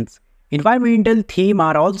generations. Environmental themes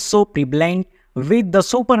are also prevalent, with the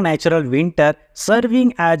supernatural winter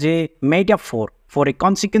serving as a metaphor for the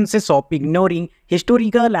consequences of ignoring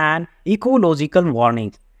historical and ecological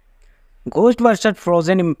warnings. Ghostbusters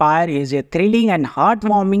Frozen Empire is a thrilling and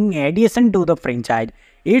heartwarming addition to the franchise.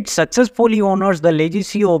 It successfully honors the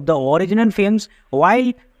legacy of the original films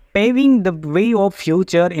while paving the way of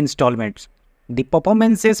future installments. The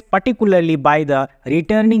performances, particularly by the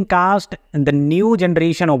returning cast and the new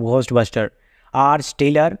generation of Ghostbusters, are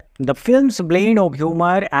stellar. The film's blend of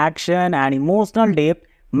humor, action, and emotional depth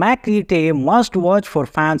make it a must-watch for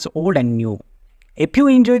fans old and new. If you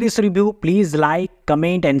enjoyed this review, please like,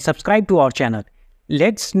 comment, and subscribe to our channel.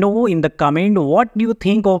 Let's know in the comment what you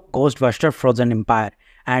think of Ghostbusters Frozen Empire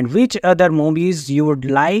and which other movies you would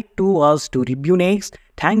like us to review next.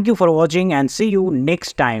 Thank you for watching and see you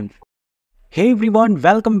next time. Hey everyone,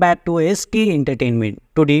 welcome back to SK Entertainment.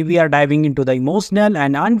 Today we are diving into the emotional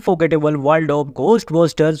and unforgettable world of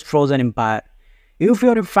Ghostbusters Frozen Empire. If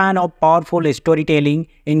you're a fan of powerful storytelling,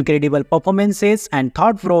 incredible performances, and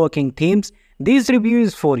thought-provoking themes, this review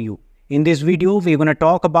is for you. In this video, we're gonna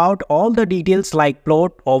talk about all the details like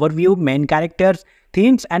plot, overview, main characters,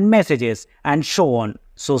 themes, and messages, and so on.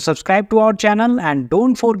 So subscribe to our channel and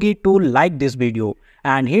don't forget to like this video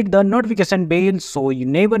and hit the notification bell so you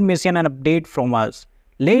never miss an update from us.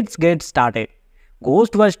 Let's get started.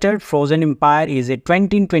 Ghostbusters Frozen Empire is a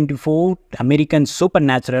 2024 American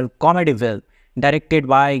supernatural comedy film directed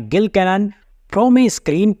by Gil Cannon from a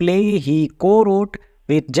screenplay he co-wrote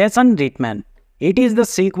with Jason Reitman. It is the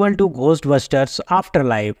sequel to Ghostbusters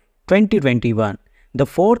Afterlife 2021, the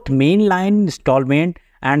fourth mainline installment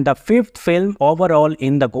and the fifth film overall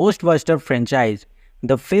in the Ghostbusters franchise.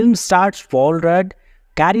 The film stars Paul Rudd,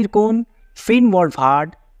 Carrie Coon, Finn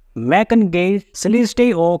Wolfhard, Megan Gage,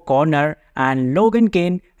 Celeste O'Connor, and Logan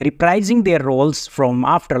Kane reprising their roles from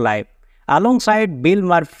Afterlife, alongside Bill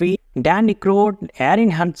Murphy, Dan Aykroyd,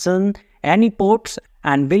 Erin Hudson, Annie Potts,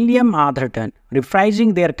 and William Atherton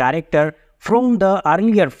reprising their character from the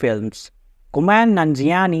earlier films. Kumail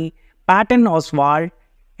Nanjiani, Patton Oswalt,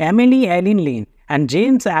 Emily Ellen Lynn, and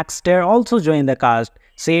James Axter also joined the cast.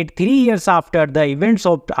 Said 3 years after the events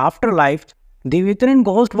of Afterlife, the veteran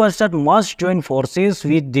Ghostbusters must join forces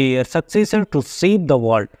with their successor to save the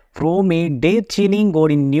world from a death-chilling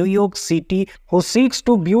god in New York City who seeks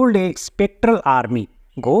to build a spectral army.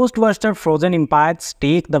 Ghostbusters Frozen Empires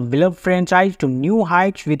take the beloved franchise to new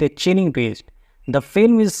heights with a chilling twist. The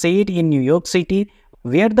film is set in New York City,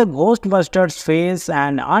 where the Ghostbusters face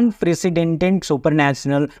an unprecedented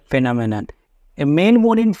supernatural phenomenon, a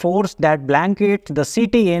malevolent force that blankets the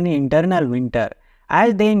city in eternal winter.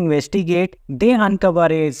 As they investigate, they uncover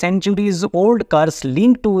a centuries-old curse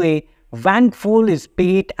linked to a vengeful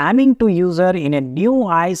spirit aiming to use her in a new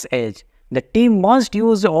ice age. The team must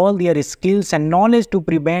use all their skills and knowledge to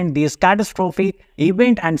prevent this catastrophic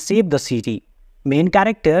event and save the city. Main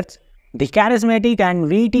characters: the charismatic and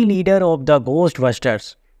witty leader of the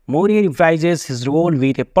Ghostbusters, Murray reprises his role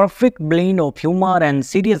with a perfect blend of humor and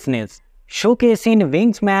seriousness, showcasing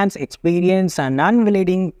Wingsman's experience and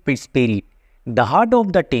unwavering spirit. The heart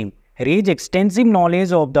of the team, Ray's extensive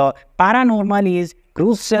knowledge of the paranormal is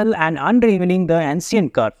crucial and unraveling the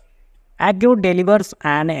ancient curse. Agro delivers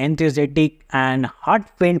an enthusiastic and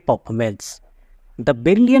heartfelt performance. The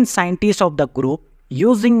brilliant scientist of the group,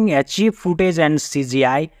 using archive footage and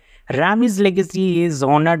CGI, Rami's legacy is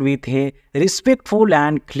honored with a respectful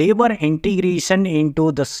and clever integration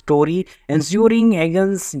into the story, ensuring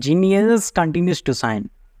Egan's genius continues to shine.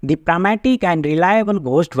 The pragmatic and reliable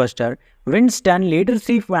Ghostbuster, Winston's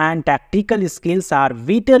leadership and tactical skills are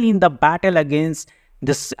vital in the battle against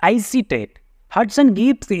this icy threat. Hudson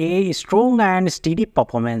gives a strong and steady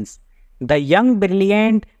performance. The young,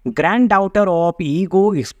 brilliant granddaughter of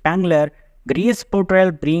Ego Spangler, Grace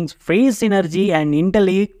portrayal brings fresh energy and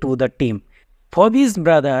intellect to the team. Phoebe's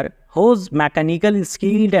brother, whose mechanical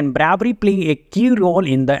skill and bravery play a key role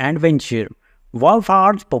in the adventure.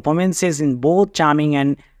 Wolfhard's performances in both charming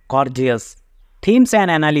and gorgeous. Themes and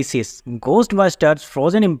analysis: Ghostbusters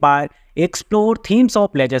Frozen Empire explore themes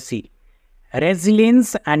of legacy,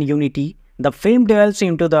 resilience, and unity. The film delves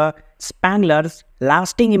into the Spangler's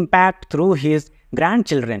lasting impact through his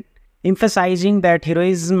grandchildren, emphasizing that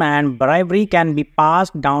heroism and bravery can be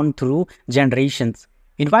passed down through generations.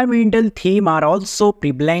 Environmental themes are also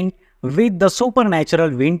prevalent, with the supernatural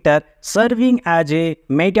winter serving as a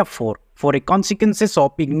metaphor for the consequences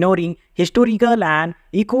of ignoring historical and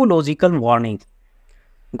ecological warnings.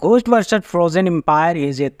 Ghostbusters Frozen Empire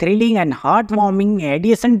is a thrilling and heartwarming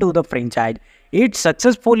addition to the franchise. It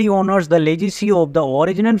successfully honors the legacy of the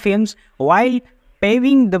original films while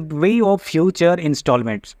paving the way of future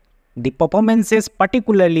installments. The performances,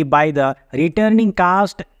 particularly by the returning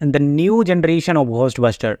cast and the new generation of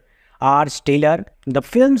Ghostbusters, are stellar. The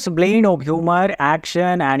film's blend of humor,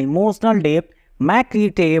 action, and emotional depth make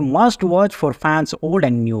it a must-watch for fans old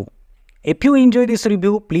and new. If you enjoyed this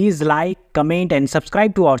review, please like, comment, and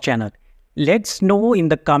subscribe to our channel. Let's know in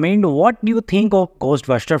the comment what you think of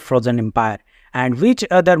Ghostbusters Frozen Empire and which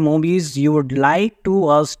other movies you would like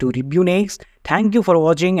us to review next. Thank you for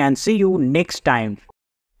watching and see you next time.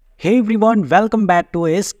 Hey everyone, welcome back to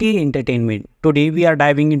SK Entertainment. Today we are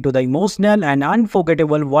diving into the emotional and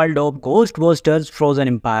unforgettable world of Ghostbusters Frozen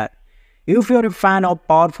Empire. If you're a fan of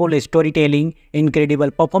powerful storytelling,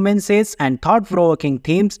 incredible performances, and thought-provoking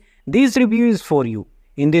themes, this review is for you.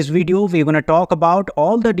 In this video, we're gonna talk about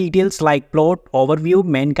all the details like plot, overview,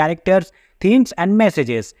 main characters, themes, and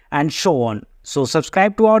messages, and so on. So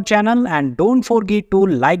subscribe to our channel and don't forget to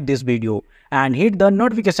like this video and hit the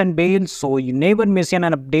notification bell so you never miss an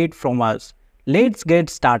update from us. Let's get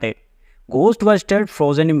started. Ghostbusters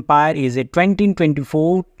Frozen Empire is a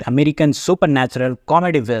 2024 American supernatural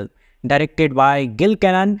comedy film directed by Gil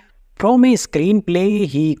Cannon from a screenplay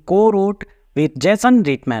he co-wrote with Jason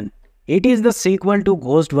Reitman. It is the sequel to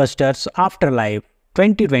Ghostbusters Afterlife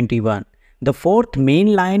 2021, the fourth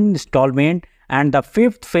mainline installment and the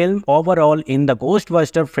fifth film overall in the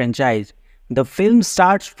Ghostbusters franchise. The film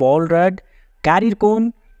stars Paul Rudd, Carrie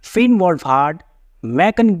Coon, Finn Wolfhard,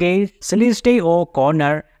 Megan Gage, Celeste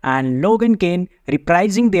O'Connor, and Logan Kane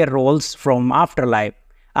reprising their roles from Afterlife,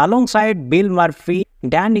 alongside Bill Murphy,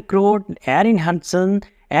 Dan Aykroyd, Aaron Hudson,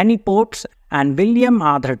 Annie Potts, and William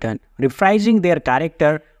Atherton, reprising their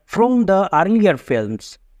character from the earlier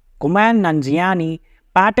films. Kumail Nanjiani,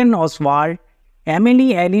 Patton Oswalt,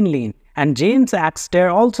 Emily Ellen Lynn, and James Axter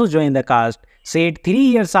also joined the cast. Said 3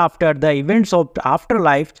 years after the events of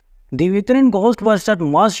Afterlife, the veteran Ghostbusters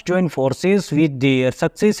must join forces with their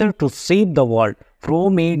successor to save the world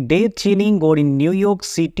from a death-chilling god in New York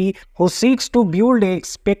City who seeks to build a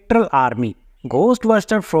spectral army.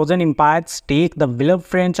 Ghostbusters Frozen Empires take the beloved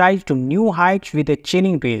franchise to new heights with a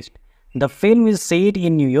chilling twist. The film is set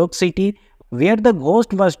in New York City, where the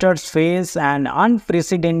Ghostbusters face an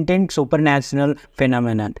unprecedented supernatural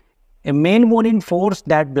phenomenon, a malevolent force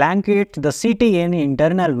that blankets the city in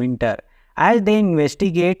eternal winter. As they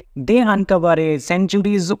investigate, they uncover a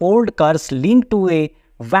centuries-old curse linked to a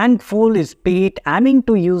vengeful spirit aiming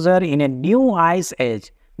to use her in a new ice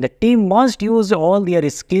age. The team must use all their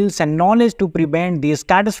skills and knowledge to prevent this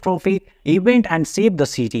catastrophic event and save the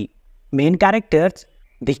city. Main characters: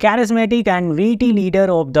 the charismatic and witty leader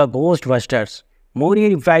of the Ghostbusters.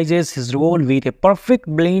 Murray reprises his role with a perfect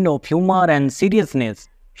blend of humor and seriousness,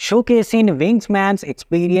 showcasing Wingsman's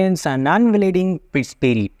experience and unwavering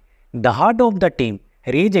spirit. The heart of the team: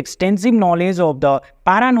 Ray's extensive knowledge of the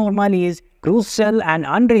paranormal is crucial and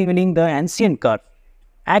unraveling the ancient curse.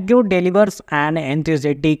 Agro delivers an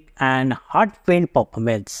enthusiastic and heartfelt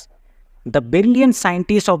performance. The brilliant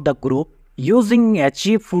scientists of the group, using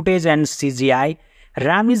archive footage and CGI,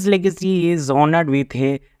 Rami's legacy is honored with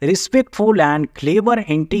a respectful and clever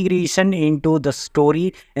integration into the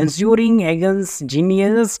story, ensuring Egan's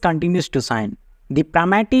genius continues to shine. The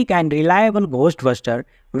pragmatic and reliable Ghostbuster,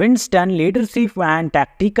 Winston's leadership and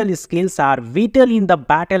tactical skills are vital in the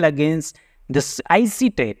battle against this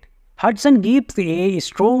icy threat. Hudson gives a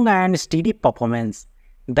strong and steady performance.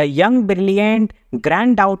 The young, brilliant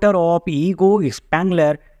granddaughter of Ego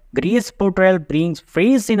Spangler, Grace Portrell, brings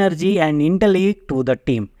fresh energy and intellect to the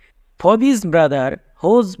team. Phoebe's brother,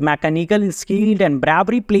 whose mechanical skill and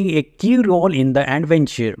bravery play a key role in the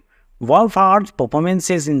adventure. Wolfhard's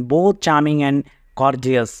performances in both charming and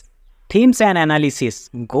gorgeous. Themes and analysis: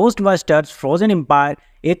 Ghostbusters Frozen Empire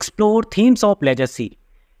explore themes of legacy,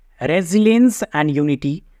 resilience, and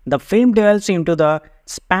unity. The film delves into the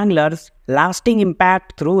Spangler's lasting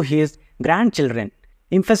impact through his grandchildren,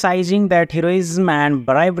 emphasizing that heroism and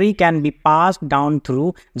bravery can be passed down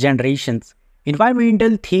through generations.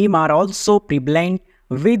 Environmental themes are also prevalent,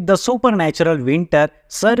 with the supernatural winter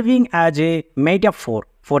serving as a metaphor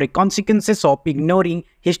for the consequences of ignoring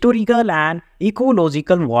historical and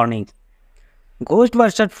ecological warnings.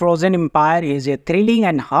 Ghostbusters Frozen Empire is a thrilling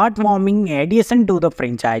and heartwarming addition to the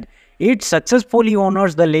franchise. It successfully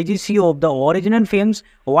honors the legacy of the original films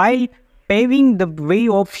while paving the way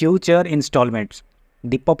of future installments.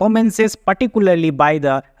 The performances, particularly by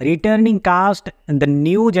the returning cast and the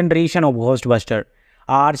new generation of Ghostbusters,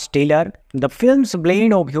 are stellar. The film's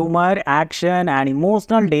blend of humor, action, and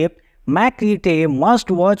emotional depth make it a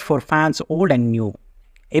must-watch for fans old and new.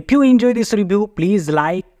 If you enjoy this review, please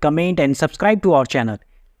like, comment, and subscribe to our channel.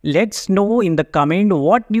 Let's know in the comment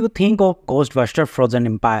what you think of Ghostbusters Frozen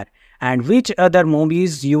Empire and which other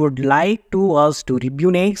movies you would like to us to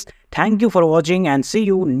review next. Thank you for watching and see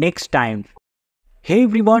you next time. Hey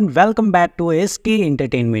everyone, welcome back to SK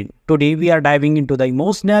Entertainment. Today we are diving into the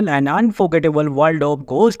emotional and unforgettable world of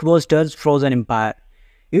Ghostbusters Frozen Empire.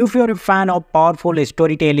 If you're a fan of powerful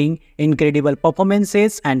storytelling, incredible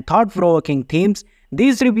performances, and thought-provoking themes,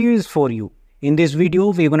 this review is for you. In this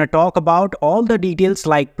video, we're gonna talk about all the details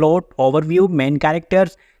like plot, overview, main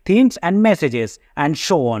characters, themes, and messages, and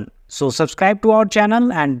so on. So subscribe to our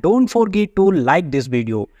channel and don't forget to like this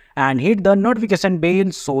video and hit the notification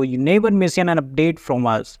bell so you never miss an update from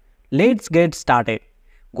us. Let's get started.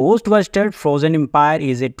 Ghostbusters Frozen Empire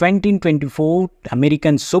is a 2024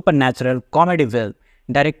 American supernatural comedy film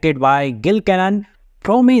directed by Gil Cannon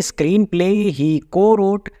from a screenplay he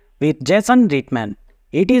co-wrote with Jason Reitman.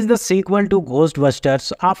 It is the sequel to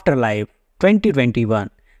Ghostbusters Afterlife 2021,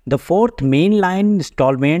 the fourth mainline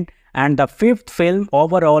installment and the fifth film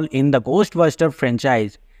overall in the Ghostbusters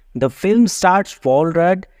franchise. The film stars Paul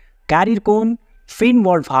Rudd, Carrie Coon, Finn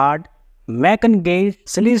Wolfhard, Megan Gay,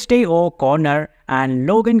 Celeste O'Connor, and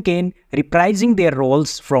Logan Kane reprising their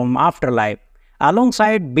roles from Afterlife,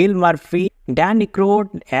 alongside Bill Murphy, Dan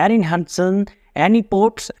Aykroyd, Aaron Hudson, Annie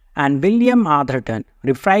Potts, and William Atherton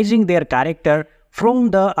reprising their character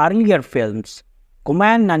from the earlier films.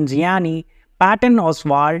 Kumail Nanjiani, Patton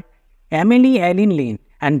Oswalt, Emily Ellen Lynn,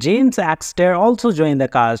 and James Axter also joined the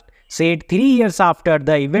cast. Set 3 years after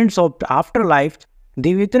the events of Afterlife,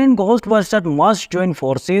 the veteran Ghostbusters must join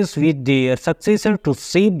forces with their successor to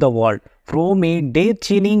save the world from a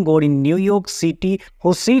death-chilling god in New York City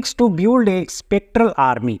who seeks to build a spectral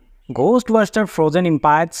army. Ghostbusters Frozen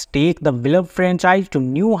Empire takes the beloved franchise to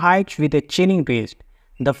new heights with a chilling twist.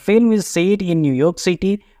 The film is set in New York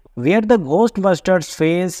City, where the Ghostbusters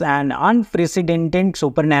face an unprecedented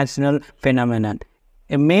supernatural phenomenon,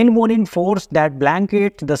 a malevolent force that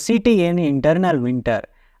blankets the city in eternal winter.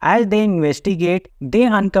 As they investigate, they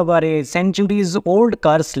uncover a centuries-old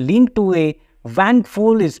curse linked to a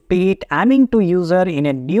vengeful spirit aiming to use her in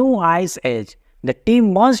a new ice age. The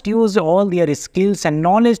team must use all their skills and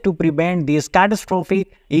knowledge to prevent this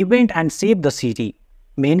catastrophic event and save the city.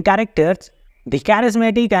 Main characters: the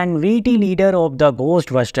charismatic and witty leader of the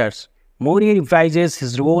Ghostbusters. Murray reprises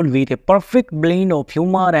his role with a perfect blend of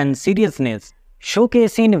humor and seriousness,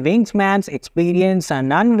 showcasing Wingsman's experience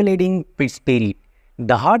and unwavering spirit.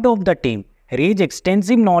 The heart of the team: Ray's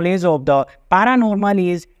extensive knowledge of the paranormal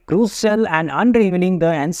is crucial and unraveling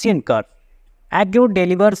the ancient curse. Aguirre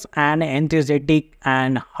delivers an enthusiastic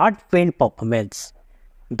and heartfelt performance.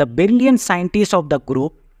 The brilliant scientist of the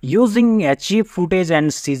group, using achieved footage and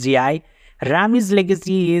CGI, Rami's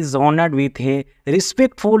legacy is honored with a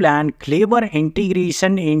respectful and clever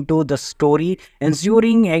integration into the story,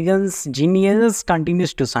 ensuring Egan's genius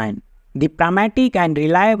continues to shine. The pragmatic and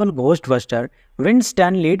reliable Ghostbuster,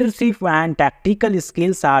 Winston's leadership and tactical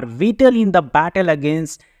skills are vital in the battle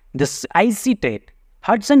against this icy threat.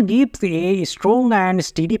 Hudson gives a strong and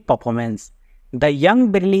steady performance. The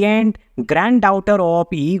young, brilliant granddaughter of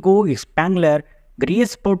Ego Spangler,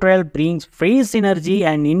 Grace Portrell, brings fresh energy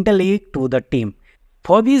and intellect to the team.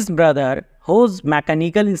 Phoebe's brother, whose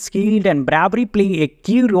mechanical skill and bravery play a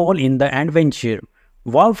key role in the adventure.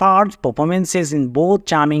 Wolfhard's performances in both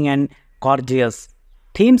charming and gorgeous.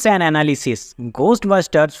 Themes and analysis: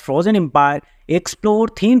 Ghostbusters Frozen Empire explore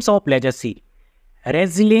themes of legacy,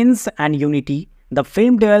 resilience, and unity. The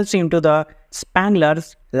film delves into the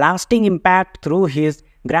Spangler's lasting impact through his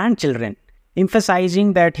grandchildren,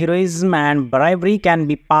 emphasizing that heroism and bravery can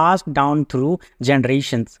be passed down through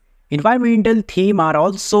generations. Environmental themes are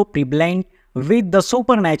also prevalent, with the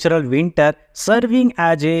supernatural winter serving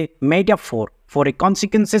as a metaphor for the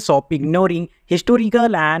consequences of ignoring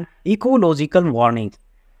historical and ecological warnings.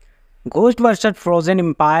 Ghostbusters Frozen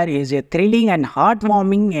Empire is a thrilling and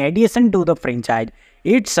heartwarming addition to the franchise.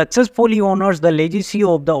 It successfully honors the legacy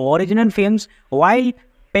of the original films while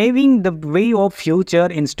paving the way of future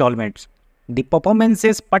installments. The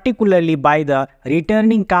performances, particularly by the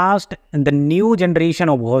returning cast and the new generation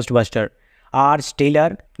of Ghostbusters, are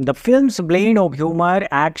stellar. The film's blend of humor,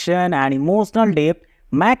 action, and emotional depth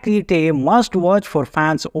make it a must-watch for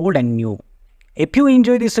fans old and new. If you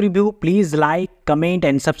enjoyed this review, please like, comment,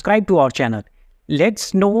 and subscribe to our channel.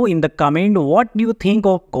 Let's know in the comment what you think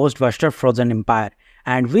of Ghostbusters Frozen Empire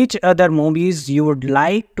and which other movies you would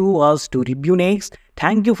like us to review next.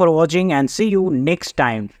 Thank you for watching and see you next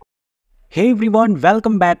time. Hey everyone,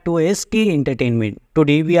 welcome back to SK Entertainment.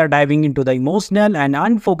 Today we are diving into the emotional and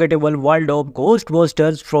unforgettable world of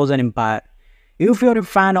Ghostbusters Frozen Empire. If you're a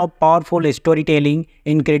fan of powerful storytelling,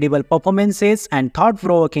 incredible performances, and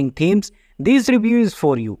thought-provoking themes, this review is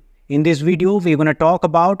for you. In this video, we're gonna talk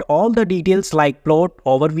about all the details like plot,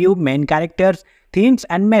 overview, main characters, themes,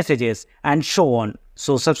 and messages, and so on.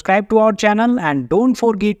 So subscribe to our channel and don't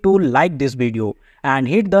forget to like this video and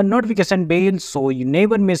hit the notification bell so you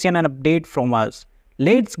never miss an update from us.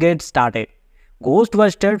 Let's get started.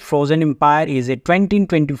 Ghostbusters Frozen Empire is a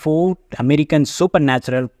 2024 American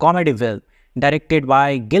supernatural comedy film directed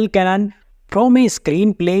by Gil Cannon from a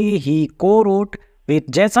screenplay he co-wrote with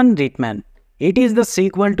Jason Reitman. It is the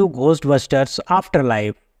sequel to Ghostbusters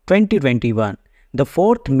Afterlife 2021, the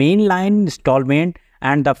fourth mainline installment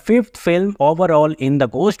and the fifth film overall in the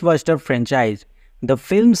Ghostbusters franchise. The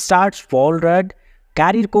film stars Paul Rudd,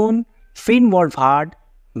 Carrie Coon, Finn Wolfhard,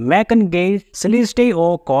 Megan Gage, Celeste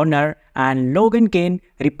O'Connor, and Logan Kane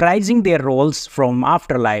reprising their roles from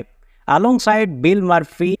Afterlife, alongside Bill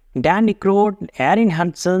Murphy, Dan Aykroyd, Aaron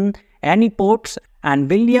Hudson, Annie Potts, and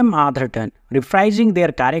William Atherton reprising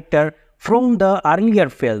their character from the earlier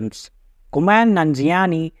films. Kumail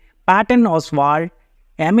Nanjiani, Patton Oswalt,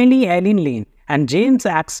 Emily Ellen Lynn, and James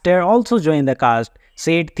Axter also joined the cast.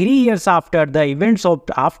 Said 3 years after the events of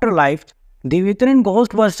Afterlife, the veteran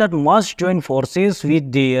Ghostbusters must join forces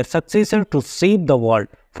with their successor to save the world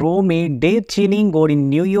from a death-chilling god in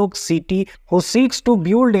New York City who seeks to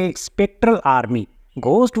build a spectral army.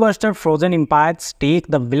 Ghostbusters Frozen Empire takes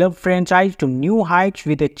the beloved franchise to new heights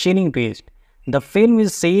with a chilling twist. The film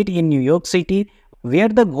is set in New York City, where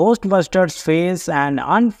the Ghostbusters face an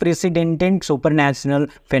unprecedented supernatural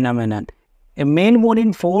phenomenon, a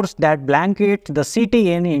malevolent force that blankets the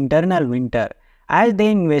city in eternal winter. As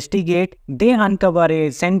they investigate, they uncover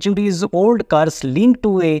a centuries-old curse linked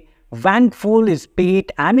to a vengeful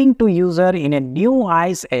spirit aiming to use her in a new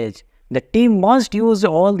ice age. The team must use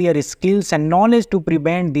all their skills and knowledge to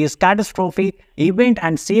prevent this catastrophic event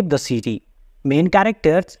and save the city. Main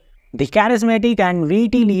characters: the charismatic and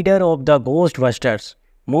witty leader of the Ghostbusters.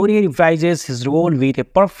 Murray reprises his role with a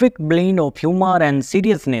perfect blend of humor and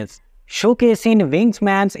seriousness, showcasing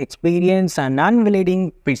Wingsman's experience and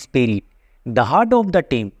unwavering spirit. The heart of the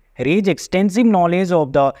team: Ray's extensive knowledge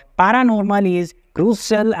of the paranormal is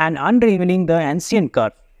crucial and unraveling the ancient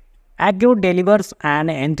curse. Agro delivers an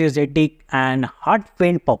enthusiastic and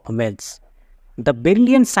heartfelt performance. The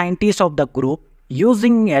brilliant scientist of the group,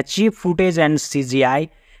 using archive footage and CGI,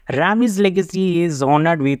 Rami's legacy is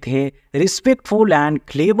honored with a respectful and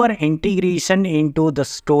clever integration into the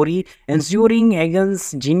story, ensuring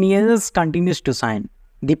Egan's genius continues to shine.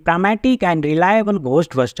 The pragmatic and reliable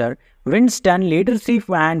Ghostbuster, Winston leadership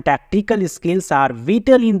and tactical skills are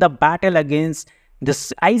vital in the battle against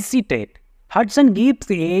this icy threat. Hudson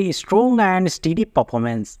gives a strong and steady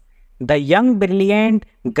performance. The young, brilliant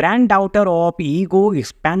granddaughter of Ego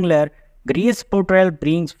Spangler, Grace portrayal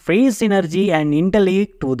brings fresh energy and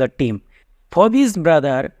intellect to the team. Phoebe's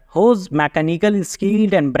brother, whose mechanical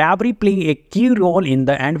skill and bravery play a key role in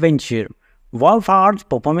the adventure. Wolfhard's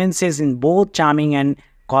performances in both charming and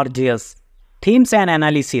gorgeous. Themes and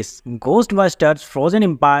analysis. Ghostbusters Frozen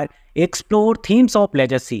Empire explore themes of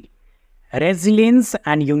legacy, resilience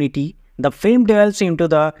and unity. The film delves into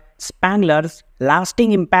the Spangler's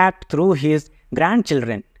lasting impact through his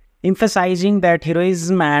grandchildren, emphasizing that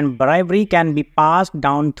heroism and bravery can be passed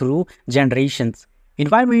down through generations.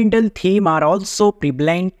 Environmental themes are also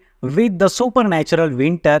prevalent, with the supernatural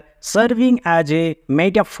winter serving as a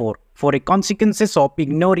metaphor for the consequences of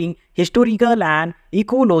ignoring historical and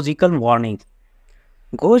ecological warnings.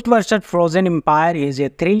 Ghostbusters Frozen Empire is a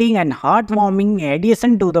thrilling and heartwarming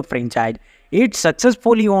addition to the franchise. It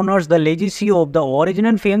successfully honors the legacy of the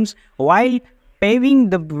original films while paving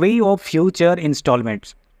the way of future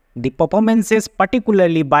installments. The performances,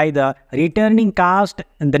 particularly by the returning cast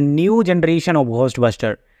and the new generation of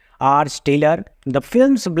Ghostbusters, are stellar. The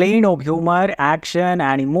film's blend of humor, action,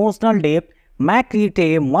 and emotional depth make it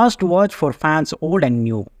a must-watch for fans old and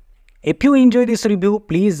new. If you enjoy this review,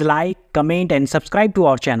 please like, comment, and subscribe to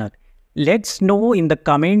our channel. Let's know in the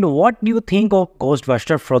comment what you think of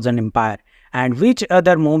Ghostbusters Frozen Empire and which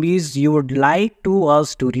other movies you would like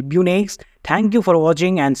us to review next. Thank you for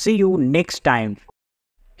watching and see you next time.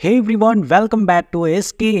 Hey everyone, welcome back to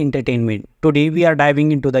SK Entertainment. Today we are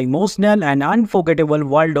diving into the emotional and unforgettable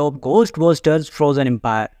world of Ghostbusters Frozen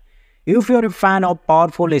Empire. If you're a fan of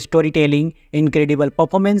powerful storytelling, incredible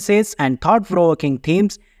performances, and thought-provoking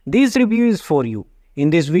themes, this review is for you. In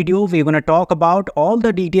this video, we're gonna talk about all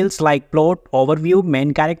the details like plot, overview,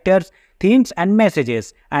 main characters, themes, and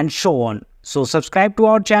messages, and so on. So subscribe to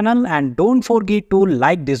our channel and don't forget to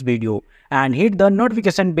like this video and hit the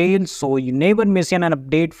notification bell so you never miss an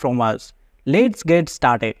update from us. Let's get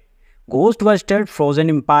started. Ghostbusters Frozen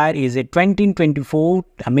Empire is a 2024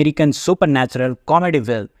 American supernatural comedy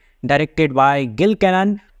film directed by Gil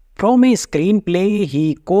Cannon from a screenplay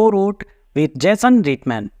he co-wrote with Jason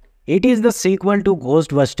Reitman. It is the sequel to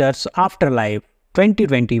Ghostbusters Afterlife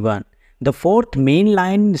 2021, the fourth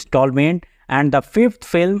mainline installment and the fifth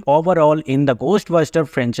film overall in the Ghostbusters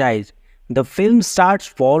franchise. The film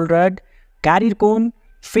stars Paul Rudd, Carrie Coon,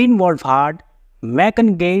 Finn Wolfhard,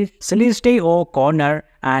 Megan Gage, Celeste O'Connor,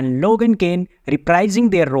 and Logan Kane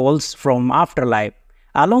reprising their roles from Afterlife,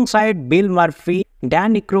 alongside Bill Murphy,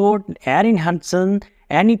 Dan Aykroyd, Aaron Hudson,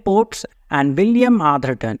 Annie Potts, and William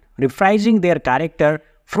Atherton, reprising their character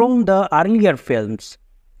from the earlier films.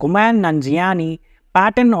 Kumail Nanjiani,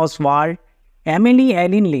 Patton Oswalt, Emily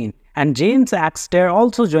Ellen Lynn, and James Axter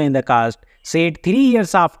also joined the cast. Set 3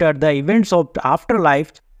 years after the events of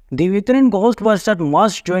Afterlife, the veteran Ghostbusters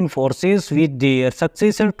must join forces with their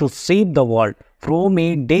successor to save the world from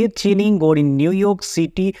a death-chilling god in New York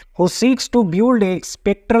City who seeks to build a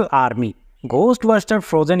spectral army. Ghostbusters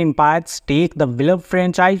Frozen Empire takes the beloved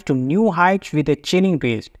franchise to new heights with a chilling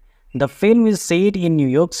twist. The film is set in New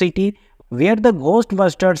York City, where the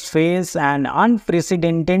Ghostbusters face an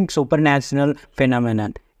unprecedented supernatural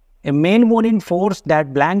phenomenon, a malevolent force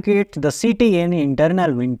that blankets the city in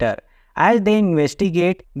eternal winter. As they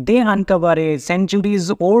investigate, they uncover a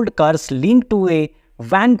centuries-old curse linked to a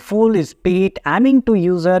vengeful spirit aiming to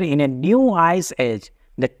use her in a new ice age.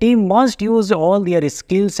 The team must use all their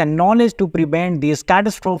skills and knowledge to prevent this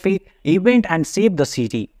catastrophic event and save the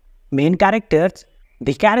city. Main characters: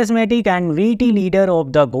 the charismatic and witty leader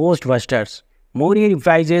of the Ghostbusters, Murray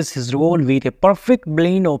reprises his role with a perfect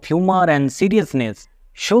blend of humor and seriousness,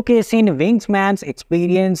 showcasing Wingsman's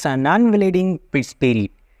experience and unwavering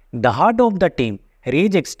spirit. The heart of the team,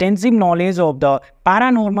 Ray's extensive knowledge of the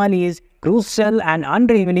paranormal is crucial and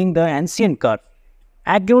unraveling the ancient curse.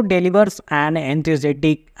 Agro delivers an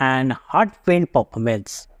enthusiastic and heartfelt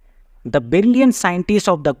performance. The brilliant scientist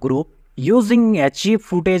of the group, using archive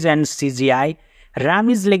footage and CGI,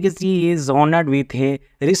 Rami's legacy is honored with a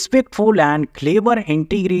respectful and clever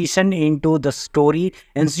integration into the story,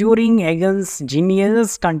 ensuring Egan's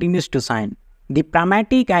genius continues to shine. The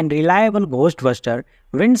pragmatic and reliable Ghostbuster,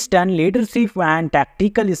 Winston's leadership and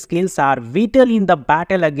tactical skills are vital in the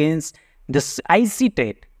battle against this icy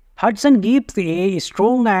threat. Hudson gives a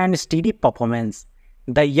strong and steady performance.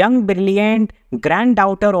 The young, brilliant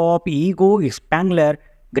granddaughter of Ego Spangler,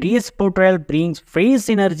 Grace portrayal brings fresh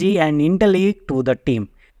energy and intellect to the team.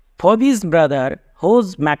 Phoebe's brother,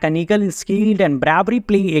 whose mechanical skill and bravery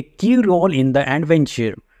play a key role in the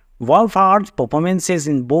adventure. Wolfhard's performances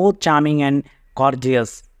in both charming and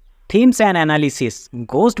gorgeous. Themes and analysis.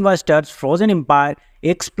 Ghostbusters Frozen Empire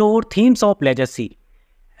explore themes of legacy,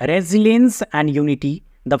 resilience, and unity.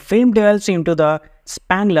 The film delves into the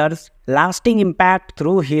Spangler's lasting impact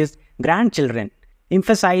through his grandchildren,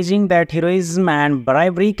 emphasizing that heroism and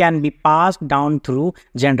bravery can be passed down through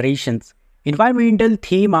generations. Environmental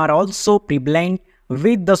themes are also prevalent,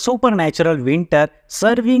 with the supernatural winter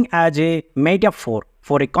serving as a metaphor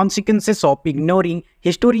for the consequences of ignoring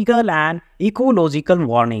historical and ecological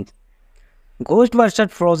warnings.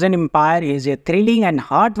 Ghostbusters Frozen Empire is a thrilling and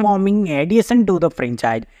heartwarming addition to the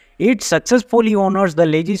franchise. It successfully honors the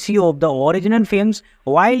legacy of the original films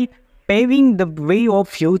while paving the way of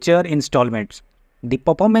future installments. The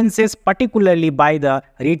performances, particularly by the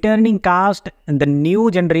returning cast and the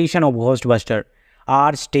new generation of Ghostbusters,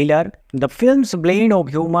 are stellar. The film's blend of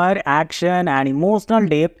humor, action, and emotional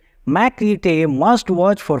depth make it a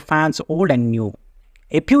must-watch for fans old and new.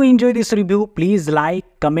 If you enjoy this review, please like,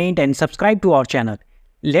 comment, and subscribe to our channel.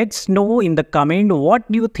 Let's know in the comment what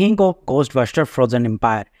you think of Ghostbusters Frozen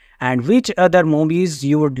Empire and which other movies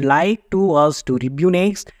you would like to us to review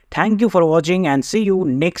next. Thank you for watching and see you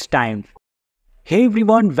next time. Hey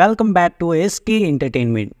everyone, welcome back to SK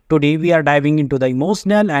Entertainment. Today we are diving into the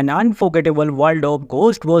emotional and unforgettable world of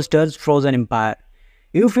Ghostbusters Frozen Empire.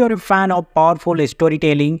 If you're a fan of powerful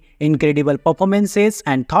storytelling, incredible performances,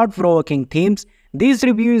 and thought-provoking themes, this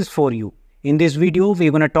review is for you. In this video,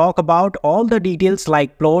 we're gonna talk about all the details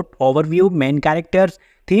like plot, overview, main characters,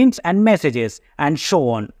 themes, and messages, and so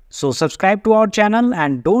on. So subscribe to our channel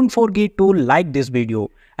and don't forget to like this video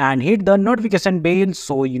and hit the notification bell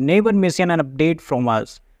so you never miss an update from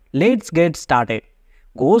us. Let's get started.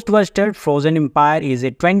 Ghostbusters Frozen Empire is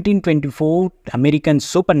a 2024 American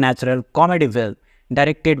supernatural comedy film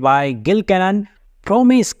directed by Gil Cannon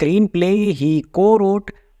from a screenplay he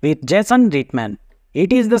co-wrote with Jason Reitman.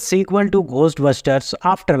 It is the sequel to Ghostbusters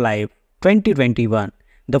Afterlife 2021,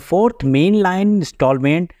 the fourth mainline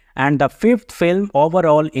installment and the fifth film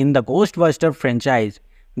overall in the Ghostbusters franchise.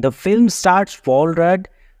 The film stars Paul Rudd,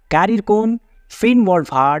 Carrie Coon, Finn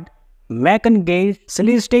Wolfhard, Megan Gay,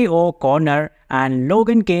 Celeste O'Connor, and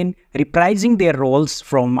Logan Kane reprising their roles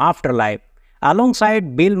from Afterlife,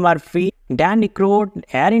 alongside Bill Murphy, Dan Aykroyd,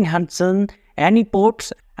 Aaron Hudson, Annie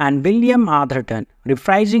Potts, and William Atherton,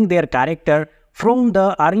 reprising their character from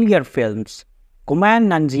the earlier films. Kumail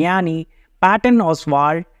Nanjiani, Patton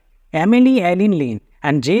Oswalt, Emily Ellen Lynn,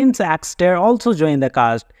 and James Axter also joined the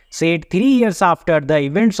cast. Said 3 years after the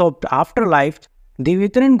events of Afterlife, the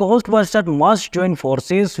veteran Ghostbusters must join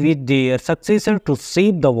forces with their successor to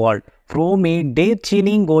save the world from a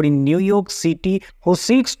death-chilling god in New York City who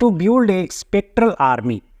seeks to build a spectral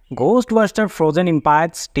army. Ghostbusters Frozen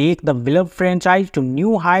Empire takes the beloved franchise to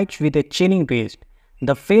new heights with a chilling twist.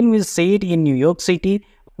 The film is set in New York City,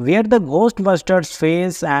 where the Ghostbusters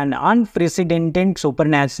face an unprecedented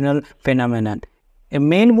supernatural phenomenon, a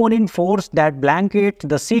malevolent force that blankets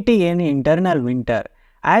the city in eternal winter.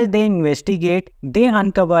 As they investigate, they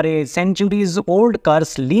uncover a centuries-old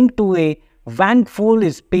curse linked to a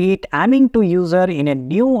vengeful spirit aiming to use her in a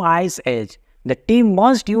new ice age. The team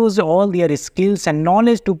must use all their skills and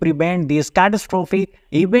knowledge to prevent this catastrophic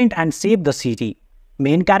event and save the city.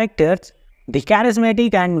 Main characters: the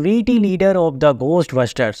charismatic and witty leader of the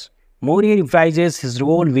Ghostbusters, Murray reprises his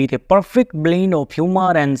role with a perfect blend of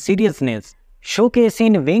humor and seriousness,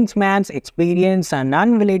 showcasing Wingsman's experience and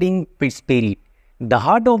unwavering spirit. The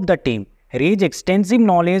heart of the team, Ray's extensive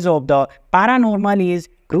knowledge of the paranormal is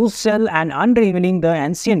crucial and unraveling the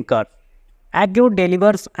ancient curse. Aykroyd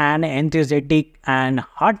delivers an enthusiastic and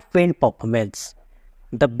heartfelt performance.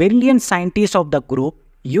 The brilliant scientist of the group,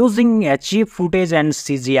 using archive footage and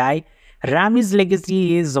CGI, Rami's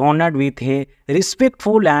legacy is honored with a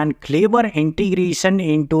respectful and clever integration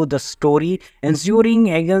into the story, ensuring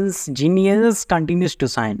Egan's genius continues to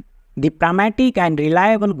shine. The pragmatic and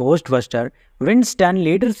reliable Ghostbuster, Winston's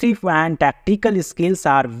leadership and tactical skills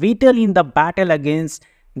are vital in the battle against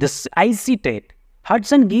this icy threat.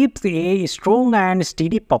 Hudson gives a strong and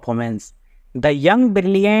steady performance. The young,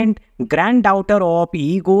 brilliant granddaughter of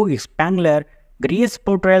Ego Spangler, Grace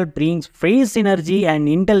Portrell brings fresh energy and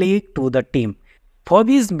intellect to the team.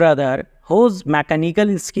 Phoebe's brother, whose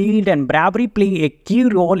mechanical skill and bravery play a key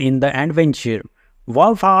role in the adventure.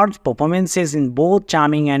 Wolfhard's performances in both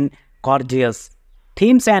charming and gorgeous.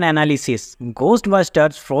 Themes and analysis.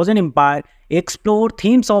 Ghostbusters Frozen Empire explore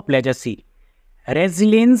themes of legacy,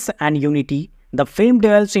 resilience, and unity. The film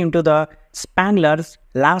delves into the Spangler's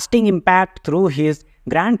lasting impact through his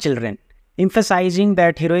grandchildren, emphasizing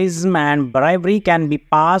that heroism and bravery can be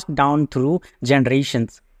passed down through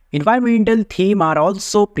generations. Environmental themes are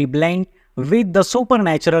also prevalent, with the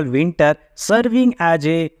supernatural winter serving as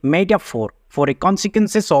a metaphor for the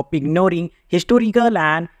consequences of ignoring historical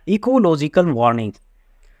and ecological warnings.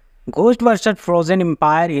 Ghostbusters Frozen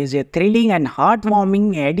Empire is a thrilling and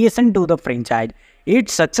heartwarming addition to the franchise. It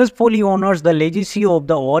successfully honors the legacy of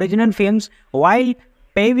the original films while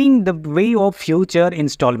paving the way of future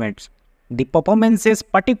installments. The performances,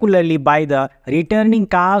 particularly by the returning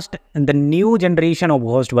cast and the new generation of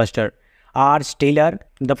Ghostbusters, are stellar.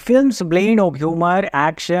 The film's blend of humor,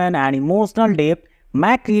 action, and emotional depth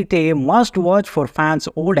make it a must-watch for fans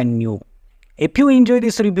old and new. If you enjoy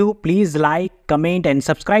this review, please like, comment, and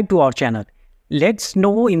subscribe to our channel. Let's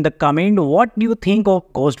know in the comment what you think of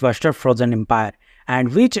Ghostbusters Frozen Empire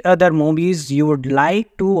and which other movies you would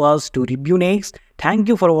like to us to review next. Thank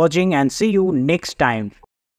you for watching and see you next time.